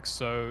direct.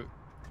 So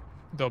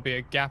there'll be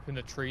a gap in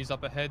the trees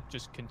up ahead.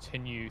 Just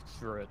continue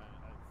through it.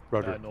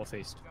 Roger.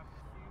 Northeast.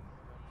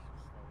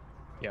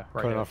 Yeah,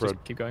 right. Cutting Now, off road.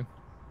 just keep going.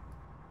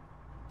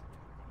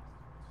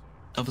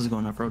 Alpha's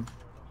going off road.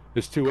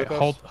 There's 2 with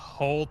us.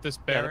 Hold this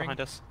Yeah, they're bearing. behind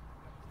us.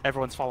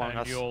 Everyone's following and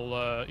us.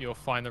 you'll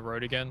find the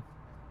road again.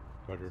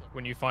 Roger.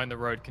 When you find the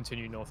road,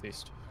 continue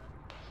northeast.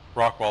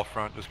 Rock wall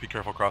front, just be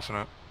careful crossing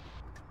it.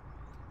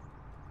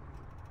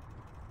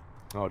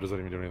 Oh, it doesn't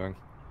even do anything.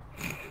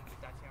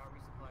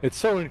 It's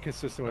so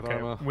inconsistent with Okay,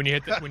 Arma. when you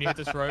hit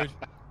this road,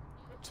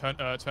 turn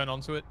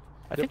onto it.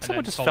 I think and someone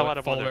then just follow fell it- out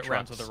of one follow of it their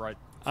round to trucks. the right.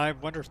 I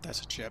wonder if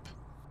that's a chip.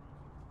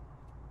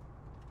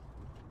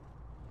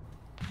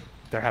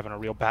 They're having a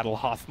real battle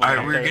off.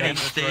 Alright, we're Okay, getting then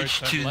this road, staged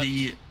turn to left.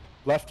 the...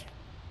 Left.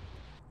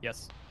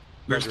 Yes.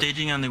 We're Roger.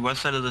 staging on the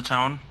west side of the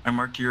town. I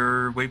marked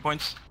your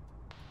waypoints.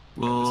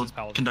 We'll is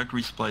Paladin. conduct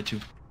resupply too.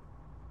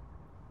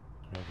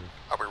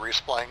 Are we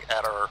resupplying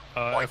at our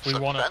If we points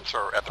of want defense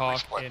or at to the park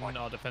resupply in point?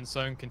 our defense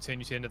zone,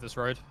 continue to the end of this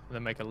road, and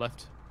then make a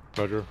left.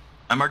 Roger.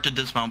 I marked a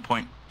dismount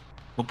point.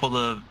 We'll pull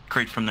the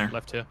crate from there.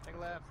 Left here.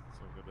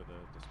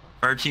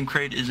 Our team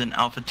crate is in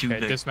Alpha 2 Okay,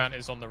 Vic. dismount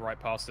is on the right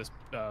past this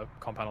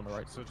compound on the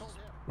right.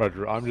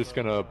 Roger. I'm just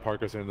gonna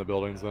park us in the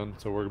buildings then,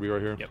 so we're gonna be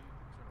right here. Yep.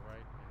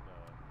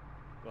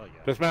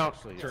 Dismount.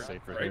 safer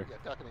Right? Yeah,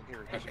 ducking in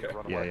here. Okay.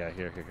 Run away.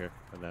 here.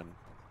 And then.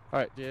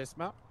 Alright,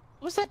 dismount.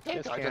 Who's that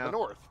dead guy to the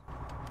north?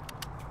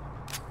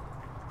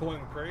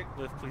 Pulling the crate.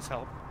 Liv, please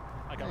help.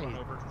 I got run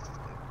over.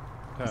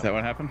 Is that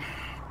what happened?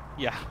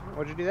 Yeah.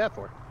 What'd you do that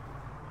for?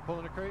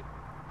 Pulling a crate?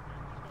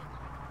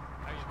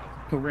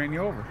 Who ran you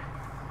over?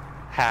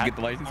 Hat. You get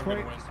the license I'm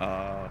plate?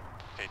 gonna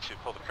win. Okay, 2,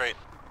 pull the crate.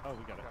 Oh,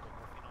 we got it.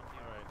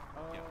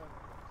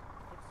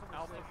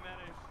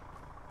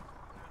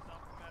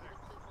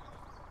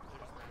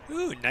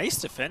 Ooh, nice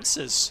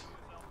defenses.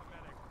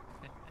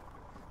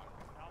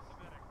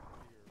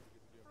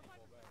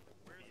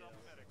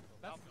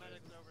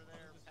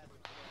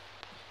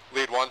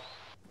 Lead 1.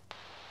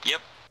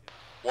 Yep.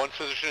 1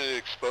 position is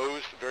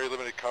exposed, very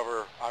limited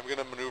cover. I'm going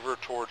to maneuver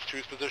towards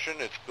 2's position.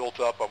 It's built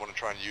up. I'm going to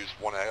try and use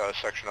one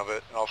section of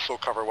it, and I'll still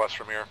cover west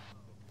from here.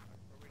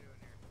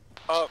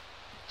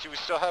 Do we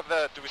still have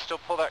that? Do we still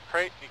pull that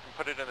crate? You can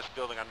put it in this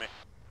building on me.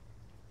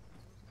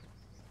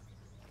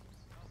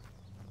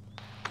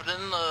 Put it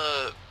in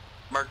the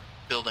marked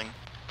building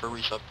for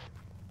resup.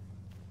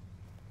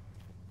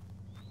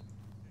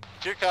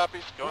 2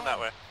 copies, going that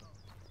way.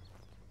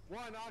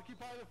 1,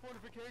 occupy the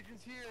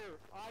fortifications here.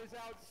 Eyes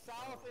out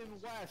south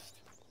and west.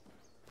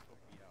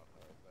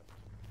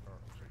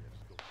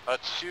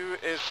 2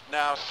 is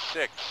now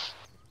 6.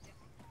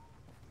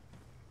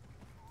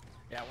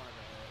 Yeah, I want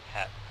to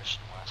Hat,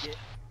 Christian West. get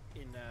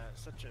in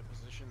such a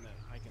position that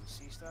I can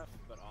see stuff,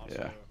 but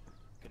also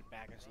could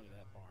back us into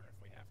that barn if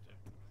we have to.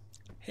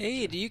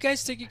 Hey, do you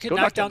guys think you could Go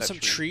knock knock down down that some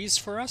tree. trees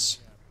for us?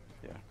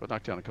 Yeah, we'll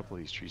knock down a couple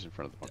of these trees in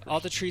front of the bunkers. All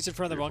the trees in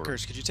front of the 3 or 4.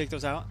 bunkers. Could you take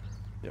those out?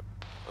 Yep.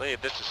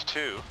 Lead, this is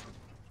 2.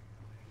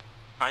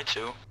 Hi,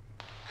 2.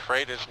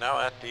 Crate is now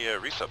at the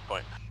resup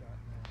point.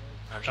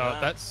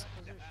 That's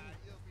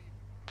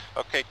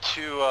Okay,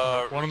 2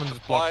 one of them is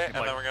resupply, blocked, and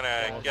like, then we're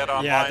gonna get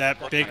online. Yeah,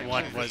 that looking big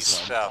one to was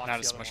south.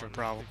 not as much of a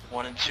problem.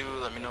 1 and 2,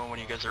 let me know when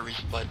you guys are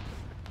resupplied.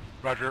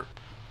 Roger.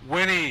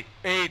 Winnie,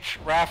 H,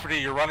 Rafferty,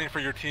 you're running for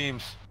your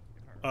teams.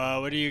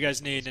 What do you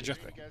guys need, Ninja?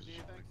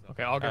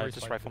 okay. I'll go.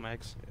 Just rifle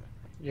mags.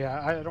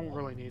 Yeah, I don't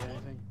really need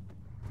anything.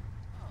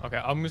 Okay,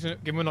 I'm just gonna.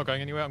 Given we're not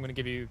going anywhere, I'm gonna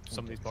give you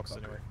some of these boxes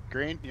anyway.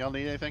 Green, y'all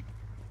need anything?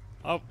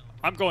 Oh,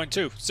 I'm going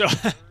too. So,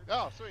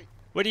 Oh, sweet.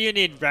 what do you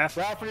need, Raph?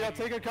 Rafferty, I'll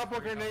take a couple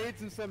of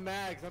grenades and some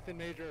mags, nothing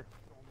major.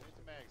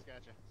 Mags,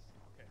 gotcha.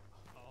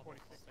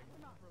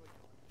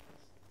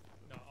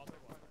 No,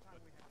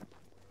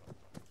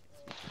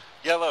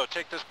 Yellow,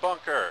 take this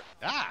bunker.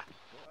 Ah!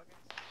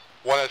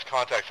 One has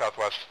contact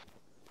southwest.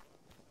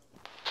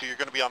 So you're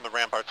going to be on the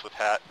ramparts with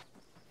Hat.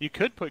 You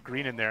could put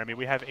green in there. I mean,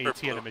 we have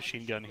AT and a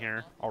machine gun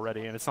here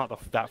already, and it's not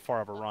that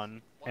far of a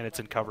run, and it's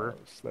in cover.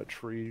 So that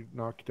tree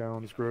knocked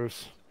down is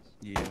gross.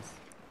 Yes.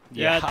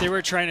 Yeah, they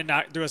were trying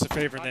to do us a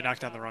favor and they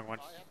knocked down the wrong one.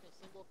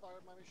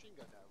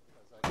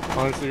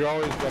 Honestly, you're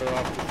always better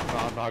off just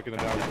not knocking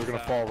them down because they're going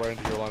to fall right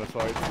into your line of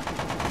sight.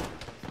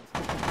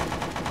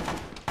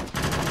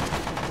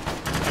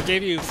 I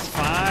gave you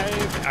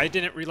 5. I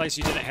didn't realize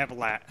you didn't have a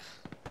lat.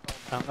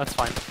 Oh, that's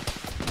fine.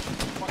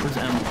 Where's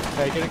M?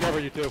 Hey, get a cover,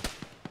 you too.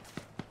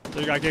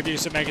 There you go, I gave you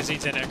some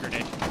magazines and a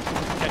grenade.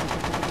 Okay.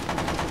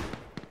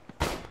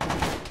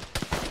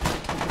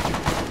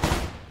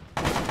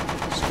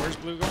 So where's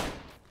blue going?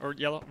 Or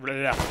yellow?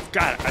 Yeah.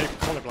 Got it. I'm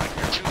colorblind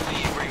here.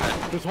 2B, where you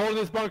at? Just hold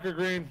this bunker,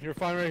 Green. You're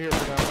fine right here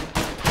for now.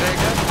 Say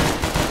again?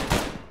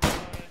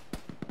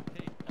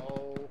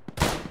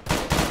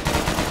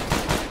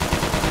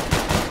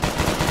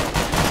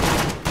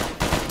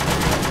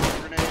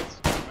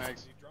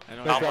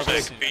 Alpha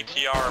Vic,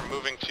 BTR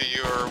moving to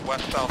your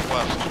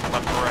west-southwest,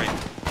 left to right.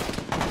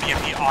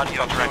 BMP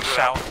audio direct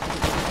south.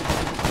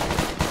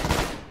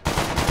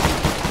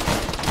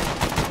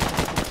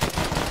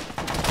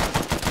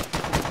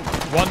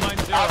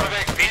 190. Alpha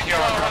Vic, BTR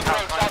on the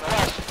road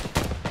southwest.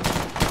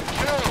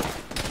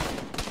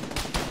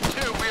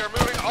 2, we are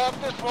moving off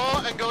this wall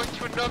and going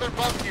to another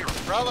bump here.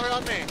 Rally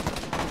on me.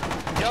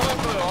 Yellow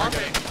blue, on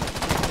me.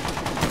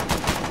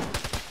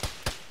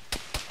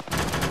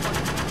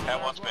 That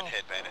one's been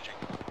hit, bandaging.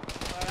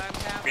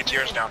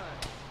 BTR's down.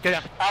 Get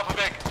down. Alpha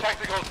Vic,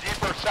 technical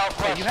deeper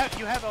southwest. Hey,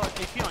 you have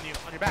AP on you,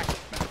 on your back.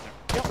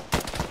 Yep.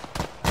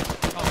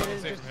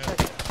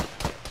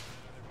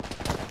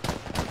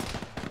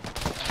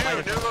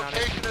 New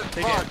location is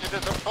marked. It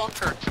is a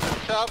bunker to the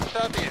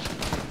south-southeast.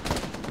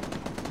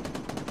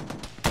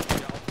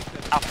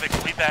 Alpha Vic,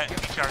 believe that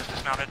BTR is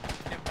dismounted.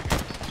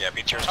 Yeah,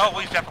 BTR's Oh, well,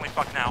 he's definitely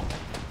fucked now.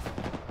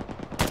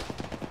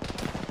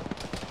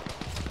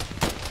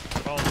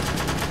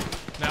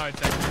 Now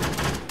it's actually.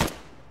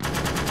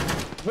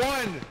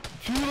 1,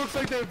 2 looks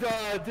like they've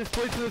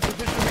displaced in this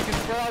position. We can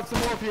spread out some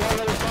more if you have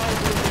other sides.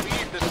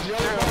 This is the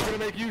other one we're going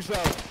to make use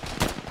of.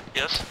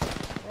 Yes?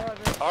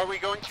 Are we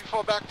going to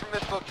fall back from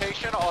this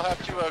location? I'll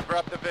have to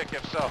grab the Vic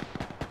if so.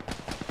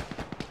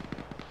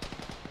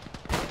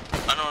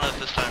 I don't know at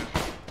this time.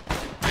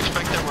 I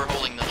expect that we're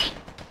holding this.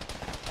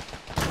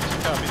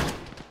 Copy.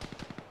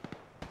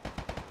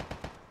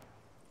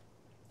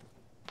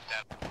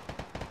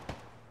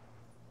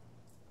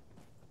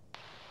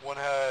 One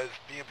has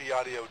BMP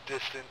audio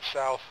distant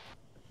south.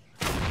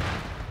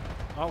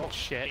 Oh,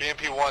 shit.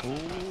 BMP 1.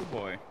 Oh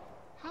boy.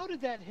 How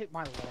did that hit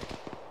my leg?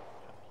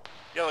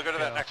 Yellow, go to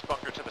that next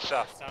bunker to the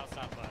south.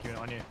 Southwest. Good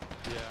on you.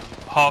 Yeah.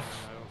 Huff.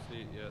 I don't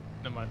see it yet.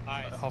 Never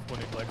mind. Huff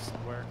winning legs.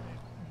 Where?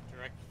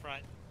 Direct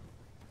front.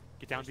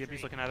 Get down,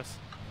 BMP's looking at us.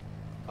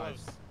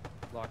 Close.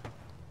 Lock.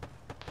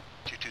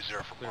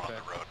 220 from Clear on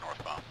back. the road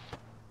northbound.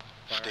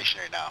 Fire.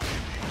 Stationary now.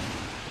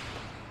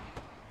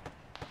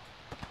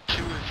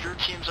 2, if your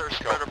teams are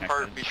spread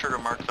apart, be sure to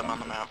mark them on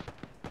the map.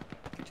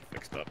 Get you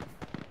fixed up.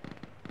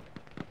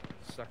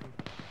 Second.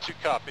 2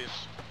 copies.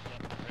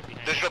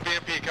 Additional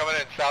BMP coming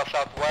in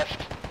south-southwest.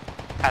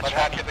 Let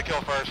Hat get the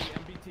kill first.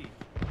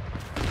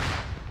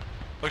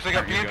 Looks like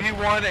a BMP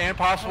 1 and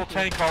possible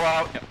tank call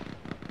out. Yep.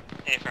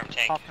 A firm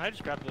tank. Can I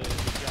just grab the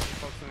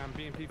Focusing on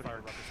BMP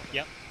fire.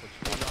 Yep.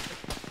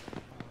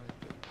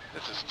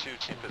 This is 2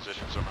 team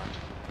positions are marked.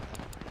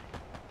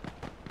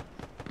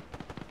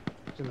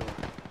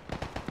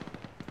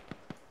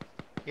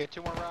 Get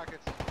 2 more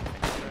rockets.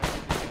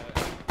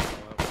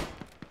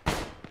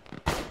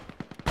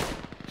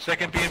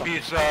 Second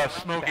BMP's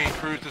smoking,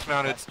 crews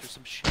dismounted.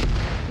 Some shit.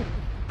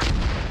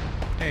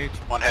 Hey.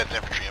 1 heads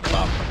infantry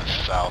inbound from the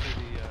south.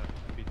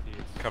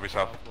 Copy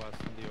south.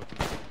 Southwest in the open.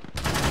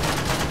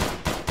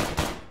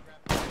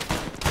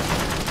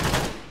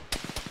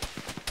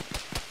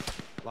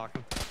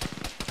 Locking.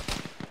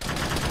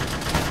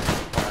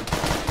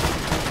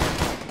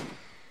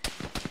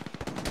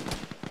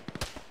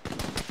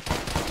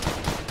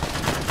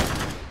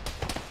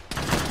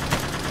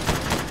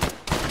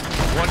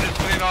 One just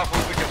clean off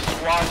looks like a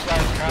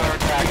squad-sized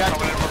counterattack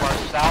coming in from our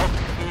south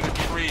through the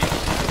trees.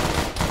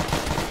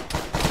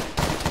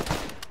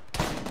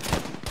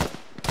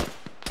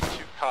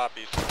 2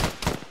 copies.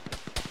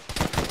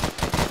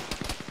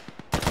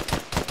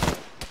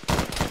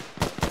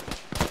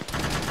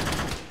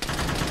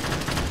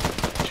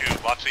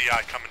 Lots of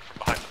EI coming from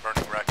behind the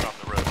burning wreck on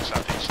the road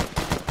southeast.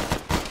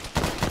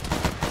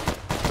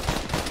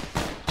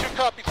 2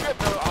 copies. We have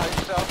no eyes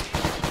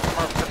southeast from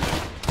our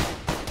position.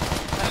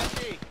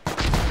 Empty.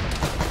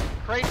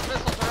 Crate's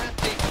missiles are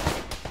empty.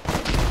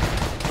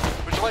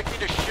 Would you like me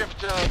to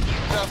shift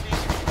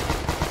east-southeast?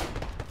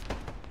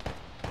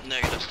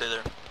 Negative, stay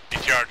there.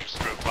 BTR just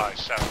drove by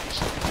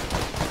southeast.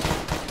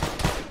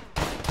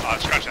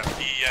 Scratch that.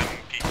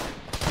 EMP. You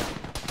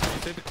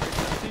say the crate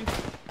 17?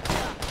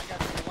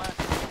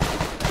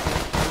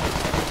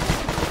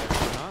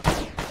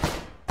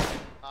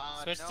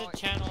 Switch to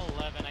channel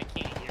 11, I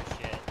can't hear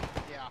shit.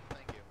 Yeah,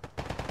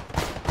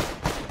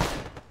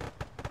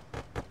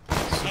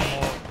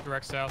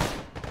 direct south.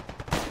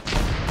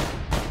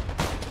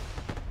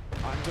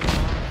 I'm gonna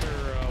monitor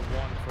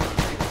one for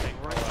anything.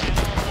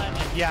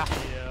 Yeah.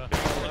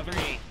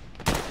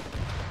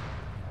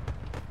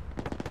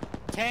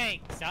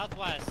 Tank,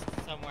 southwest,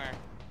 somewhere.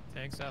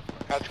 Tank south.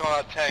 That's going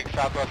on tank,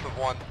 southwest of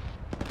 1.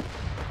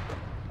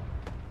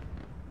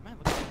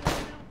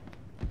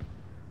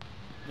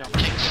 No.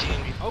 Tank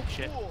seen. Oh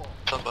shit.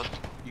 Southwest.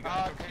 You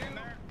got it.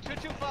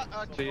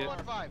 215.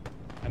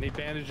 I need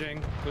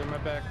bandaging. Clear my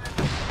back.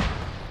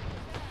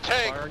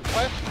 Tank, Fire.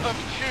 west of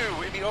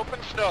 2 in the open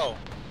snow.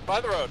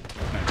 By the road.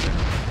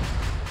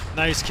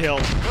 Nice kill.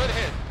 Good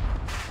hit.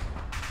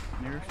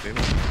 Near stable.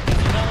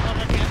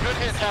 Good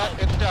hit, Hat.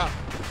 It's down.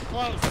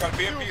 Close. Got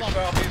BMP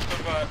southeast of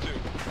 2.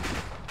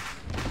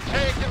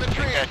 Tank in the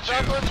trees,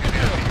 southwest of 2.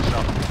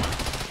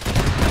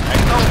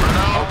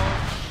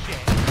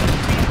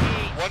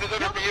 One is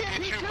under BMP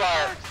 2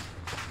 fire.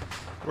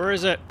 Where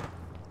is it?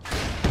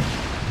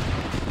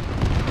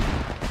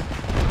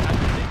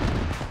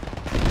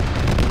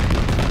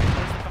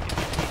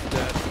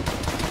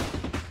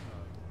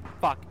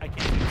 Fuck, I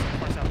can't do this.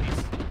 Far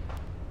southeast.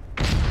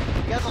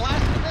 You guys, the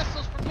last of the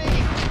missiles from me.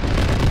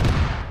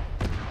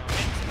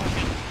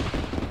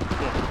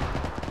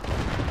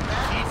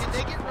 Matt, did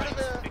they get rid of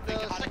the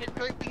second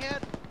crate we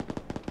had?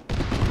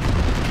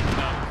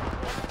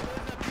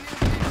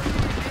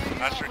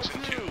 Asterix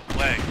in 2,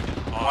 leg.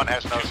 1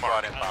 has no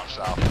squad inbound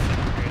south.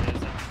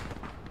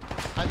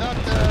 I thought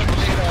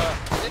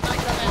Didn't I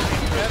come in?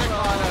 medic on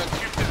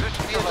 2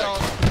 position Be select.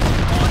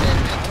 on it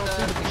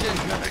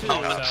and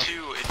Alpha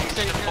 2, if you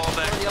need to fall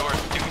back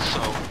north, do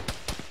so.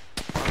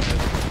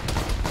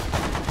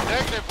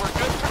 Negative, we're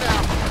good for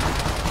now.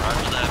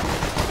 Roger that.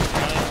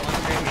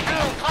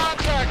 Two,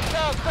 contact,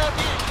 south,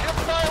 southeast. Ship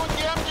fire with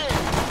the MG.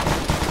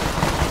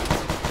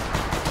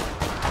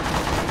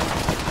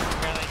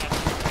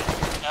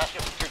 Ask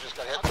if the 2 just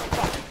got hit.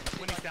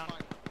 When he's down.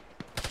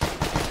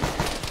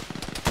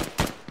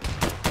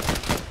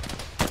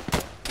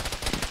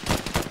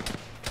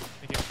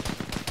 Thank you.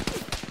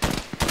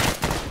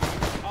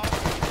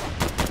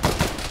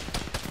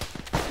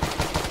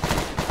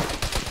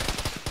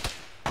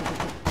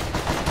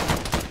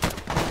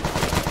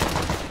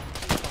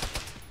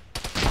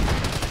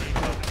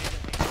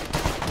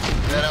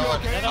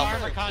 That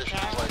armor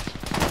contact.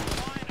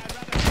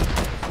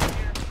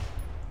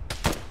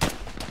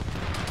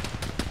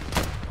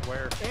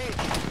 Where?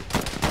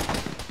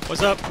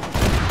 What's up?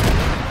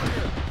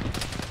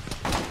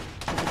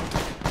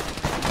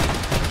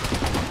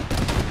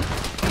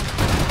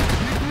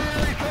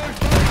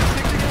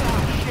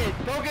 Shit,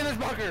 don't get this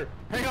bunker.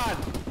 Hang on.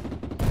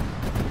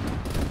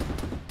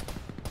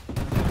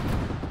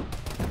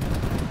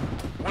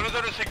 One is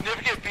under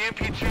significant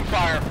BMP 2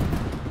 fire.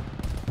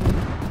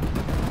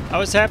 I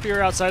was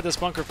happier outside this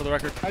bunker for the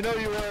record. I know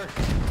you were.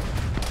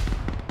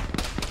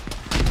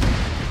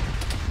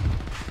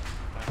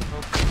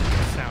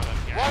 Sound up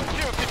here. 1, 2,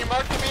 can you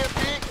mark the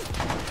BMP?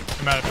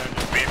 I'm out of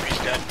bandage. BMP's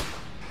dead.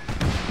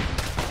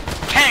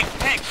 Tank,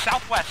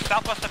 southwest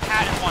of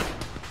Hat and 1.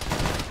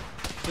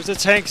 There's a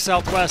tank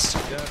southwest.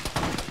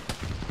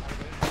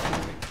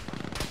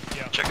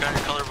 Check out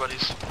your color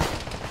buddies.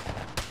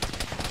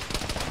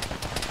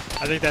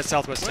 I think that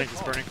southwest tank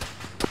is burning.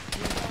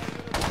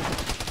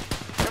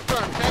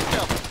 Confirm, tank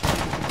kill.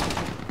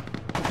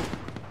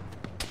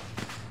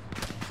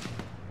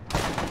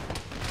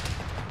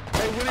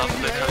 Hey, Winnie, Alpha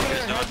you Vic, how you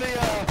guys have doing?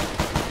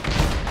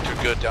 the, Too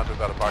good, down to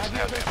about a box and a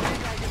half ammo.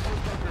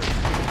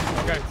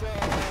 Okay. I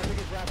think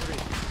it's Rafferty.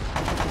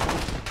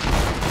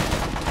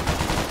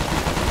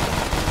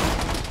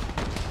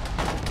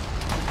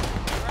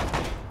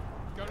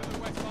 Go to the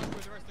west bunker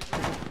with the rest of the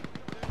group.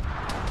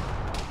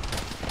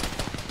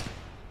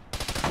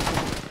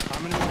 How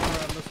many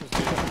more missiles do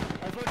you have?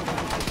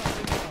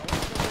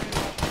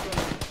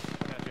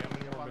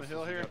 On the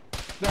hill here?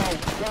 No,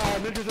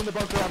 Ninja's in the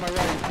bunker on my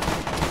right.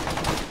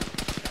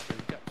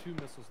 We've got 2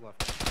 missiles left.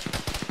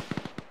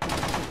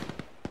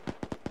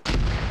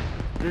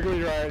 You're good,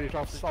 you're alright.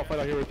 I'll fight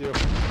out here with you.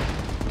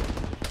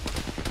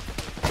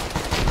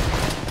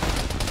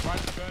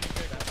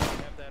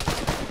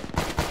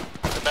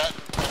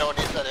 Combatant, I know it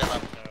needs that ammo.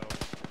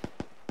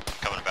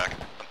 Coming back.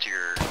 Up to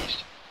your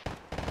east.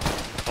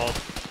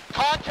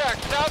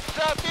 Contact, south,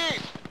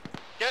 southeast.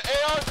 Get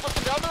ARs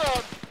looking down the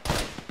road.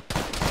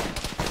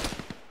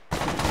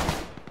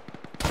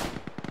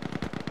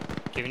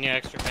 Giving you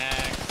extra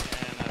mags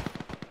and a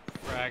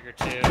frag or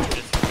 2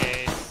 just in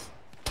case.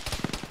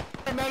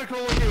 Medical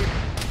looking.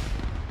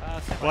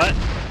 What?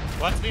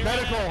 What's the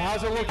Medical,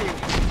 how's it looking?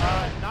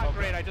 Not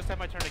great, I just had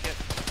my turn to get.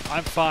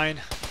 I'm fine.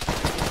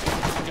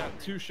 We got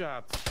 2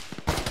 shots.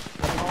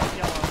 All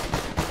yellow.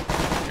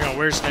 You know,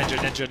 where's Ninja?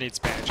 Ninja needs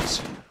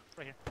bandages.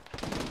 Right here.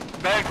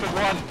 Bags of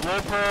 1,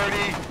 low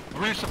priority,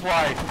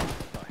 resupply.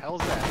 What the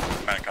hell's that?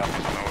 Man,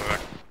 copies on over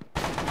there.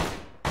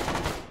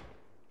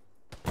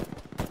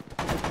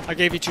 I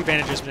gave you 2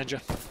 bandages,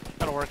 Ninja.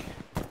 That'll work.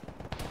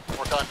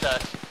 More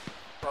contacts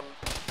from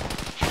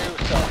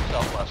 2 south,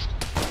 southwest.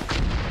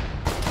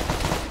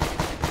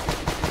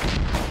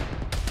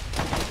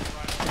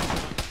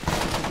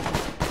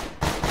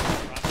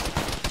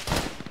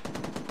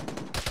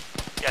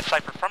 Yeah,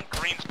 Cypher, from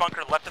Green's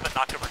bunker, left of the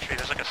knocked over tree,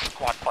 there's like a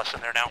squad plus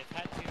in there now.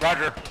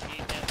 Roger.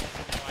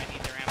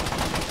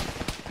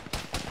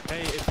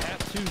 Hey, if Hat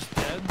 2's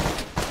dead,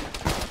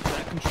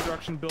 that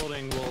construction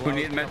building will allow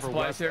us to cover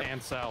west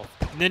and south.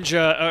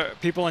 Ninja,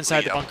 people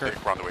inside the bunker.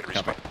 We're on the way to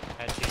respawn.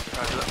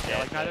 Yeah,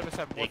 like neither of us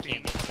have They morphine.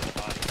 can't get to the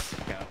bodies.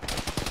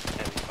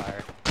 Heavy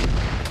fire.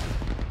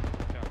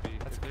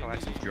 That's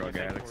classic drug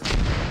addicts.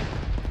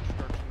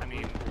 I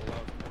mean,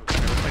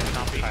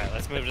 Alright,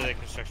 let's move to the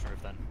construction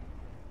roof then.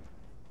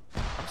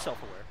 I'm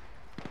self-aware.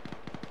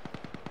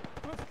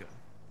 That's good.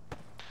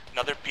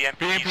 Another BMP,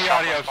 BMP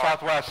audio,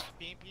 southwest.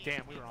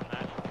 Damn, we were on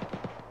that.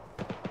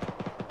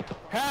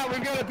 Pat,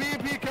 we've got a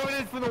BMP coming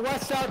in from the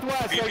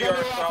west-southwest. So I BPR got a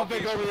little alpha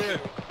big southeast over here.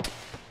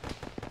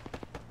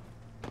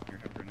 Here,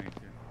 have a grenade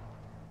too.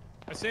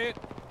 I see it.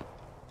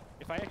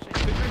 If I actually...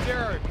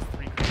 3-0. These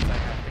 3 crates I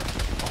have.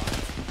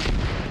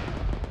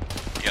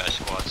 You got a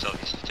squad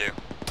southeast too.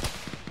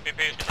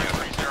 BMP is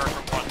 3-0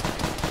 from 1.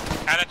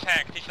 Add a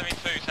tank,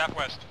 T-72,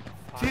 southwest.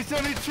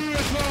 T-72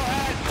 is low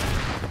hat.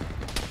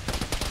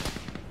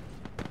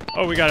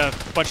 Oh, we got a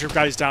bunch of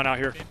guys down out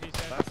here.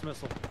 Last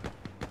missile.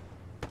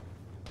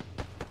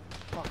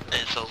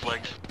 It's those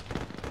legs.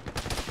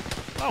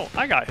 Oh,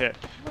 I got hit.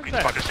 Look Green's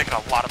at bunker's that. taking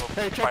a lot of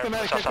Hey, check the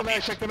medic, check the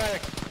medic, check the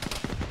medic.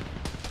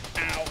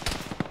 Ow.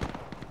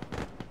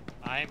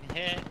 I'm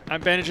hit.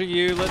 I'm bandaging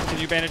you. Can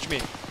you bandage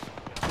me?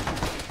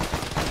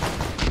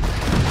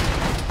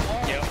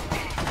 Yep.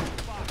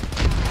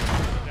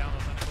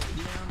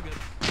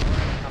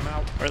 I'm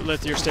out. Alright,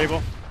 Lith, you're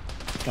stable.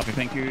 Copy,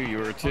 thank you. You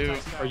were 2.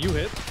 Are you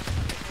hit?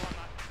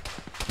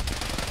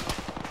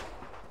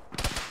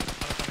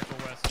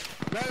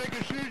 Medic,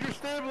 as soon as you're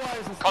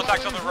stabilized,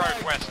 Contacts on the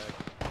road, west.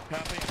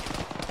 Copy.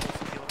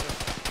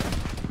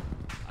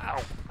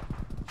 Ow.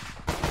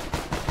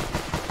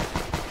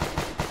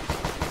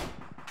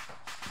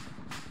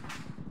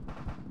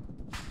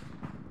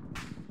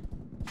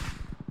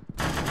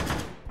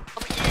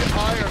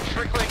 EI are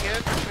trickling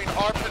in between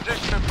our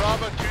position and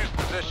Bravo 2's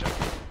position.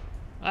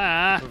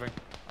 Ah. Moving.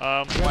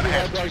 One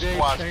has 2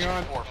 squads, 2, hang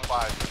on. 4,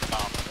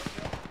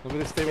 5. Let me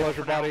just stabilize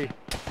your body.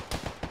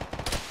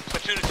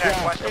 Platoon attack,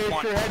 Yeah, west of it's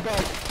 1. your head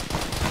bug.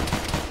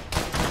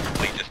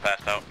 Fleet just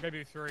passed out.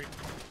 Maybe 3.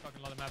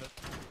 Fucking let him have it.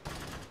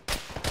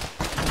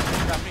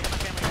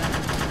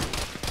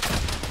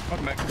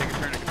 Welcome back. Take a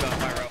turn and get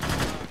fire out.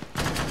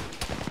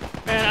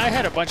 Man, I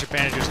had a bunch of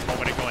bandages a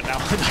moment ago and now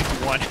I'm like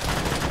 1.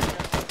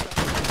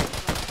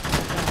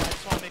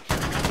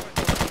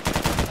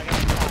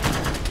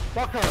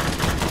 Fuck her.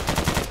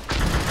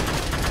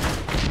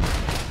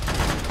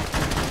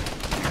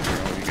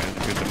 You guys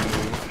are good to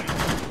move.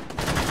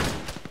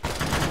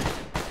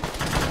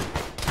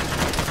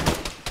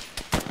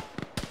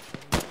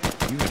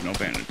 You have no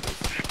bandages.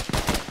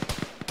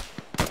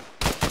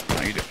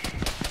 How you do?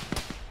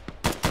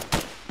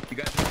 You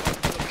guys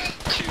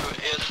To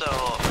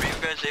ASL, are you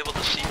guys able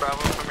to see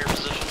Bravo from your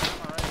position?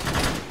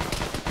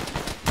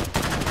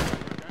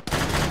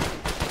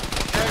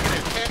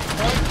 Negative. Can't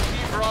quite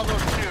see Bravo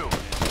 2.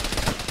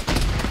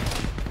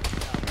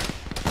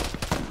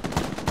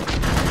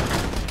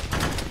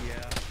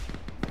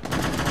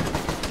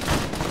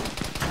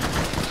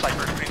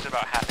 Cypher, Green's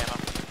about half ammo.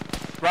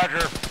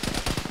 Roger.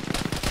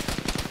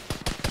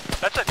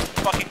 That's a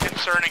fucking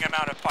concerning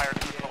amount of fire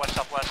coming from the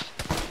west-southwest.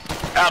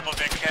 Alpha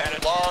Vic,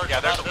 Large yeah,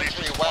 there's at amount of least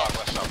a infantry squad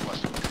west.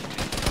 west-southwest.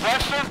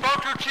 Western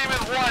bunker team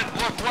in 1,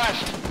 look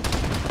west.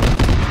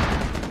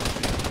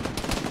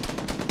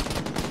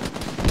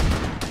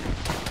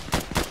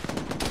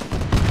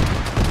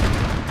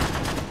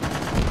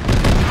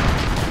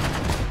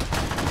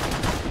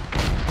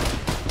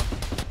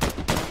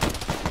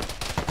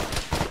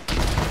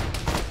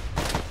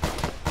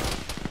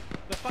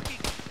 The fucking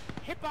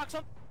hitbox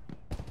up.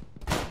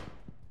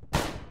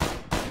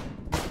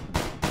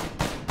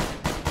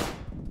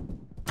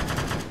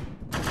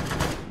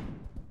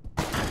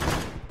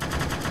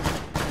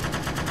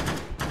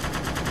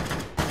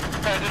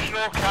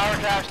 Additional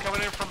counterattacks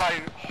coming in from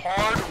my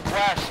hard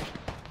west.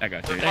 I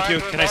got you. Thank you.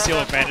 Can I steal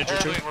a bandage or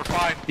 2? We're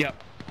fine. Yep.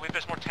 I believe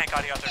there's more tank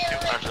audio out there too.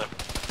 Roger that.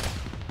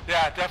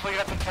 Yeah, definitely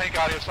got some tank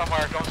audio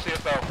somewhere. Don't see it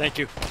though. Thank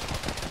you.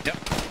 Yep.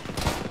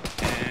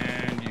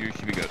 And you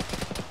should be good.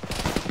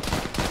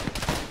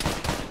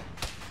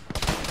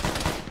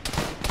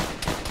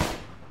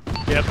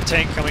 Yep,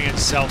 tank coming in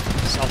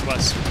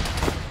southwest.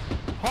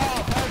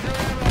 Hall, how's your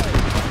ammo?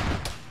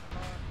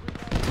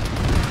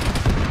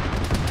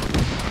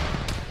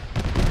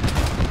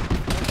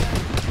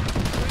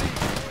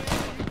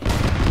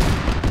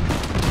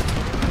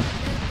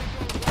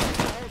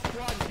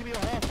 Give me a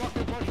whole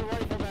fucking bunch of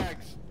rifle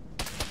mags.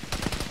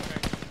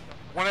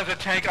 One has a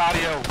tank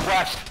audio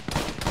west.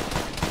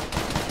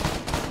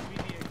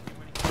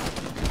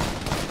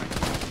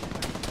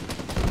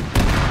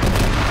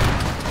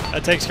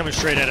 That tank's coming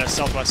straight at us,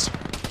 southwest.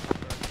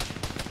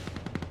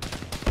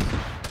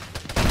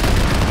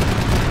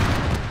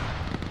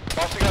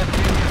 Also got a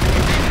team.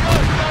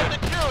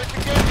 It's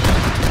engaging.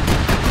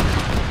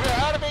 We're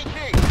out of AT.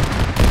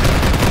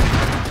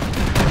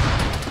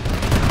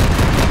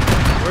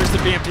 Where's the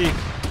BMP?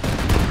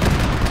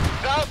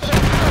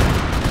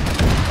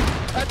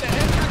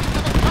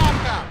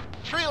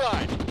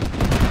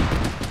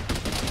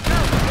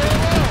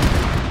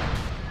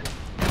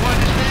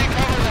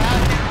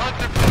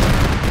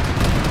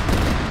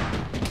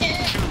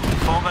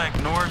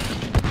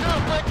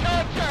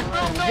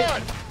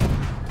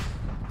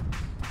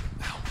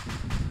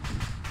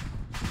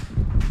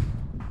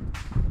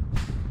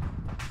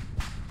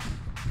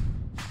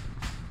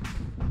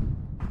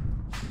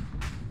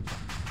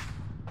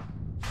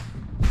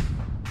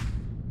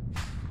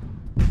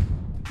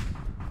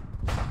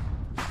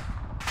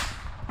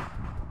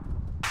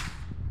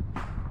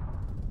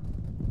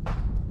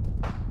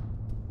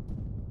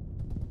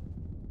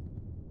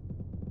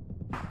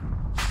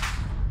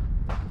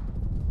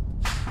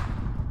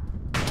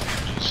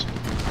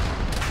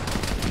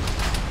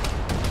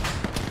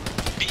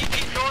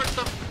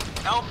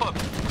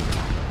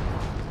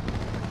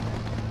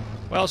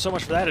 Well, so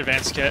much for that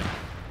advanced kit.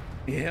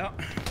 Yeah.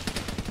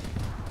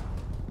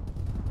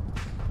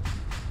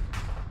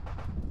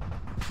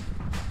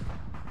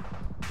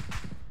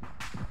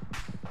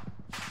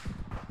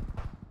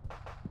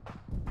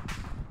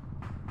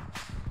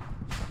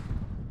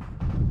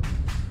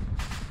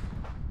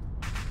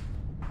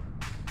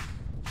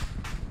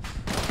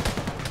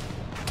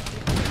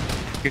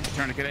 Get your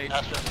tourniquet 8.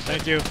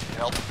 Thank you.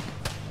 Help.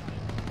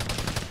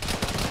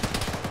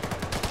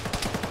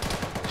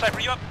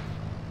 Cypher, you up?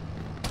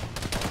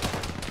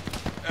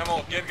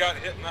 Emil, Gid got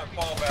hit in that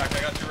fallback.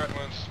 I got 2 red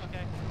wounds.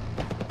 Okay.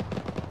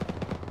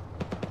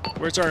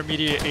 Where's our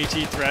immediate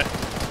AT threat?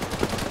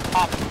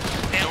 Hop,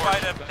 stand by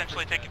to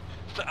potentially take...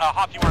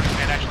 Hop, you are in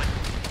command, actually.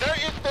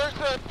 There's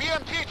a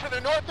BMP to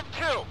the north of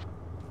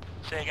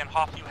 2. Say again,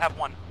 Hop, you have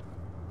 1.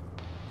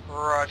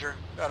 Roger.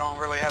 I don't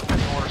really have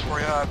many orders for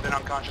you. I've been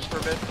unconscious for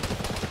a bit.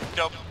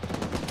 Dope.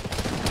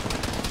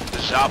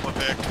 This is Alpha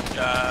Vic.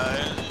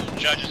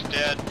 Judge is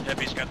dead.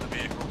 Heavy's got the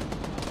vehicle.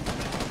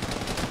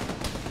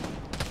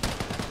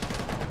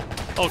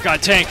 Oh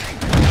god, tank.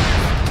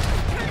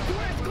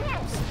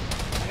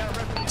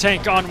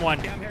 Tank on one.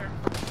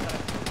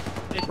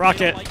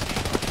 Rocket.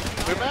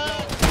 We're back.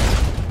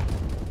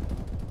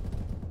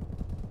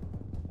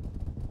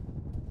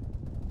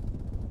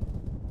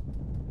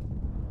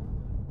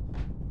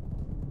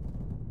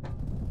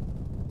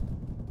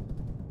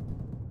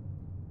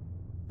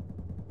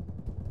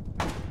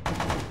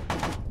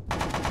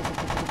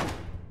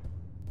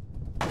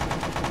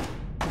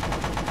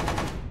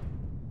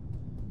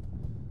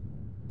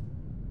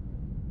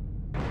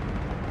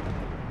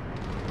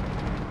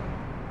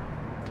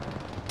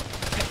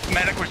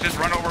 Medic was just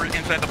run over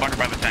inside the bunker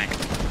by the tank.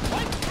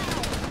 What?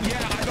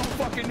 Yeah, I don't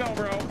fucking know,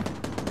 bro.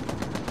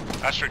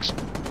 Asterix.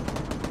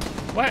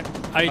 What?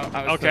 I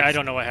okay, I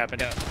don't know what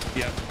happened.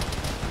 Yeah.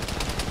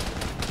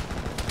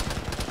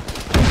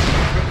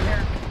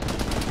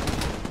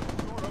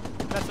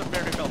 That's a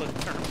very valid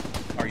term.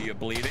 Are you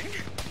bleeding?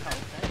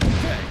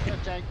 That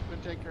tank been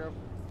taken care of.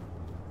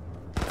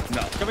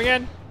 No. Coming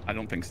in? I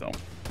don't think so.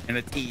 And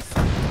it's east.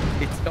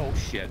 It's oh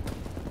shit.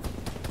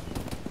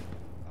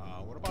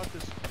 What about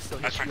this?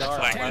 Asterix is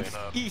flying in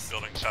the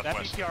building That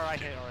southwest. BTR I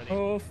hit already.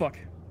 Oh fuck.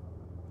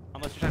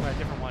 Unless you're talking about a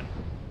different one.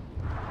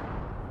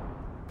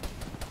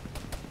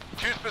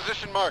 2's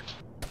position marked.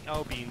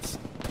 Oh, beans.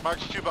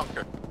 Marks 2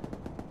 bunker.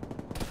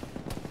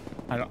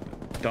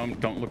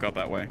 Don't look up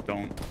that way.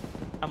 Don't.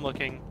 I'm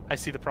looking. I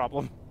see the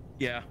problem.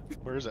 Yeah.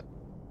 Where is it?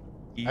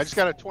 East. I just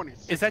got a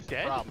 26. Is that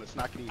dead? Problem. It's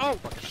not gonna Oh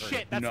fucking hurt.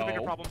 shit, that's the bigger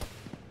No. problem.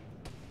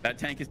 That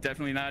tank is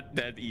definitely not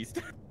dead east.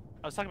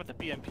 I was talking about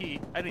the BMP.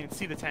 I didn't even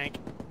see the tank.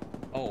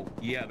 Oh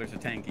yeah, there's a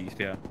tank east.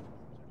 Yeah.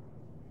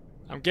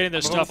 I'm getting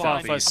this I'm a stuff little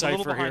off behind- a I'm a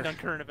little cipher behind here. on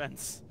current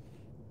events.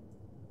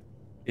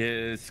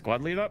 Is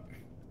squad lead up?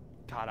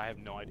 God, I have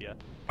no idea.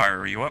 Fire,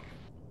 are you up?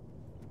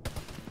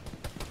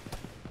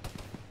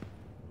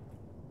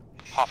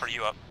 Hop, are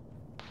you up?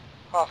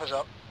 Hoff is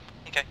up.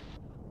 Okay.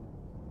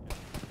 Do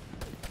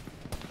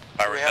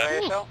Fire we is have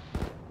dead. ASL?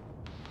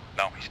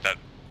 No, he's dead.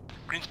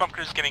 Green's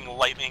bunker is getting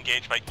lightly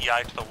engaged by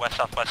EI to the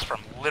west-southwest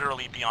from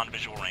literally beyond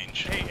visual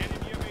range. Hey, any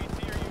of you have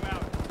AT, are you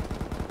out?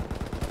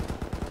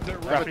 Got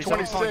a Referee's on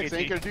 26. AT.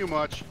 Ain't gonna do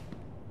much.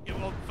 Yeah,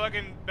 well,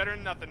 fucking better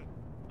than nothing.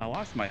 I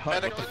lost my HUD.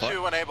 Medic What the to fuck?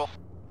 2 unable.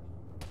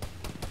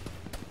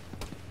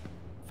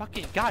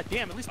 Fucking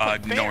goddamn! At least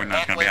put No, we're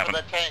not Back gonna away be for having.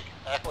 the tank.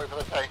 Back away for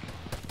the tank.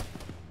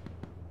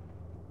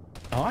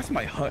 I lost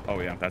my HUD. Oh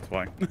yeah, that's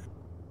why.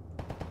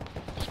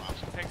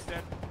 Tank's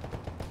dead.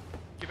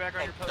 Get back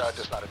on your No, post.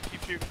 just not it.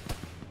 Keep shooting.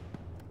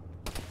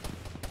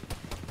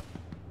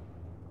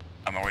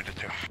 I'm on my way to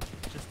 2.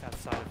 Just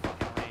outside of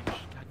fucking range.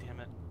 God damn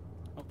it.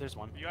 Oh, there's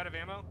one. Are you out of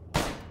ammo?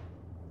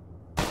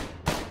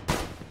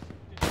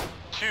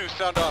 2,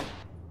 sound off.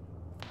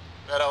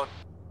 Red on.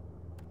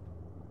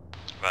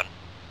 Then.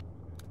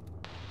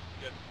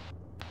 Good.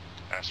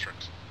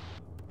 Asterix.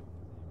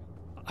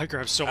 I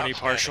grabbed so many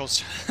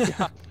partials.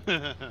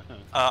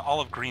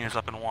 All of green is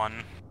up in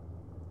 1.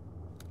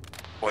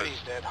 What? He's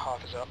dead.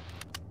 Hoff is up.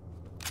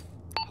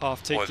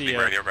 Off, take Was the the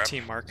radio grab?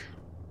 team mark.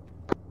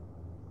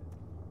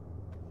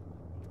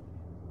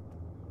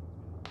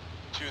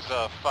 2's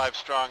 5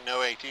 strong,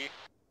 no AT.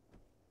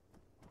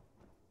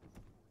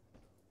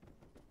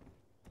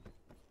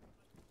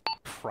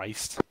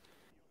 Christ.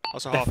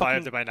 Also, That Hoff, I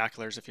have fucking- the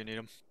binoculars if you need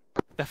them.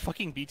 That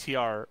fucking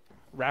BTR.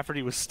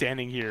 Rafferty was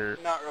standing here,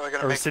 Not really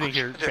gonna or make sitting much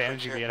here of a difference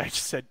bandaging here. me, and I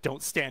just said,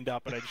 "Don't stand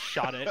up," and I just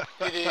shot it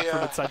Did he,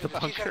 from inside the did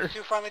bunker.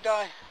 T-72 finally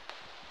die?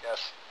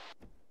 Yes.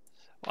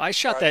 Well, I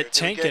shot Roger, that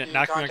did we tank get and it in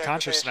knocked me contact with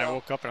unconscious, and I ASL?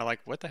 woke up and I'm like,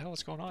 what the hell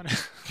is going on? He's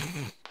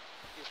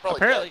probably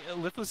Apparently, dead.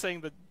 Lith was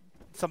saying that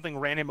something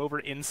ran him over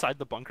inside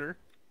the bunker.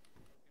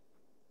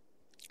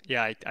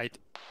 Yeah, I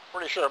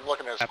Pretty sure I'm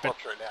looking at his Happened.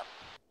 corpse right now.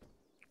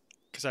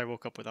 because I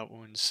woke up without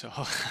wounds, so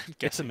I'm It's a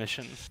guessing.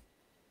 mission.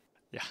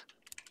 Yeah.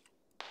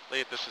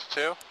 Lead, this is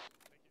 2.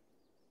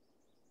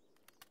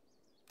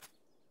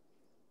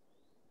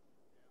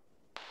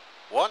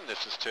 One,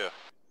 this is 2.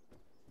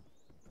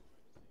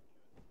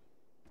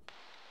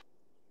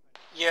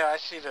 Yeah, I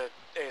see the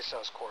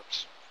ASL's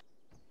corpse.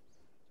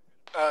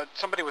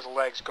 Somebody with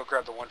legs, go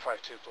grab the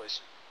 152,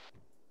 please.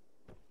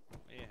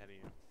 Way ahead of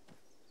you.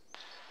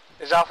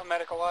 Is Alpha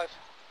Medic alive?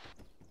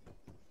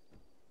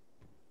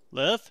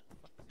 Liv?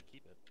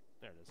 Keep it.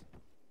 There it is.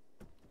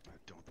 I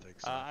don't think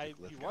so.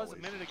 He was a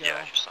minute ago.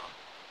 Yeah, I just saw him.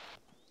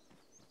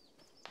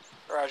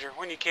 Roger.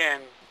 When you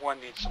can, one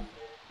needs some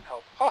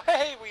help. Oh,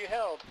 hey, we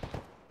held.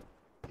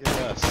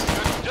 Yes.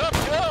 Jump,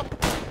 jump!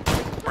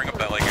 Bring up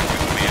that like a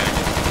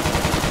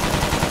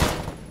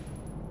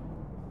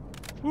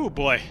Ooh,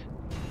 boy.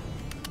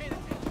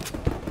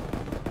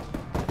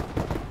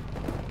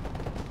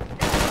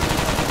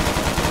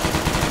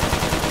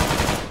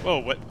 Whoa,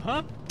 what?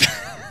 Huh?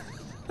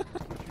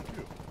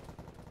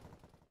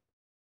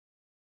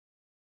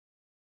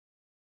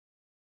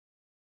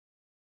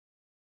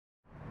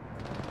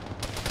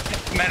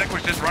 Medic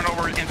was just run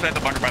over inside the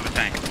bunker by the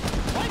tank.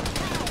 What?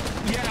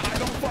 Yeah, I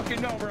don't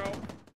fucking know, bro.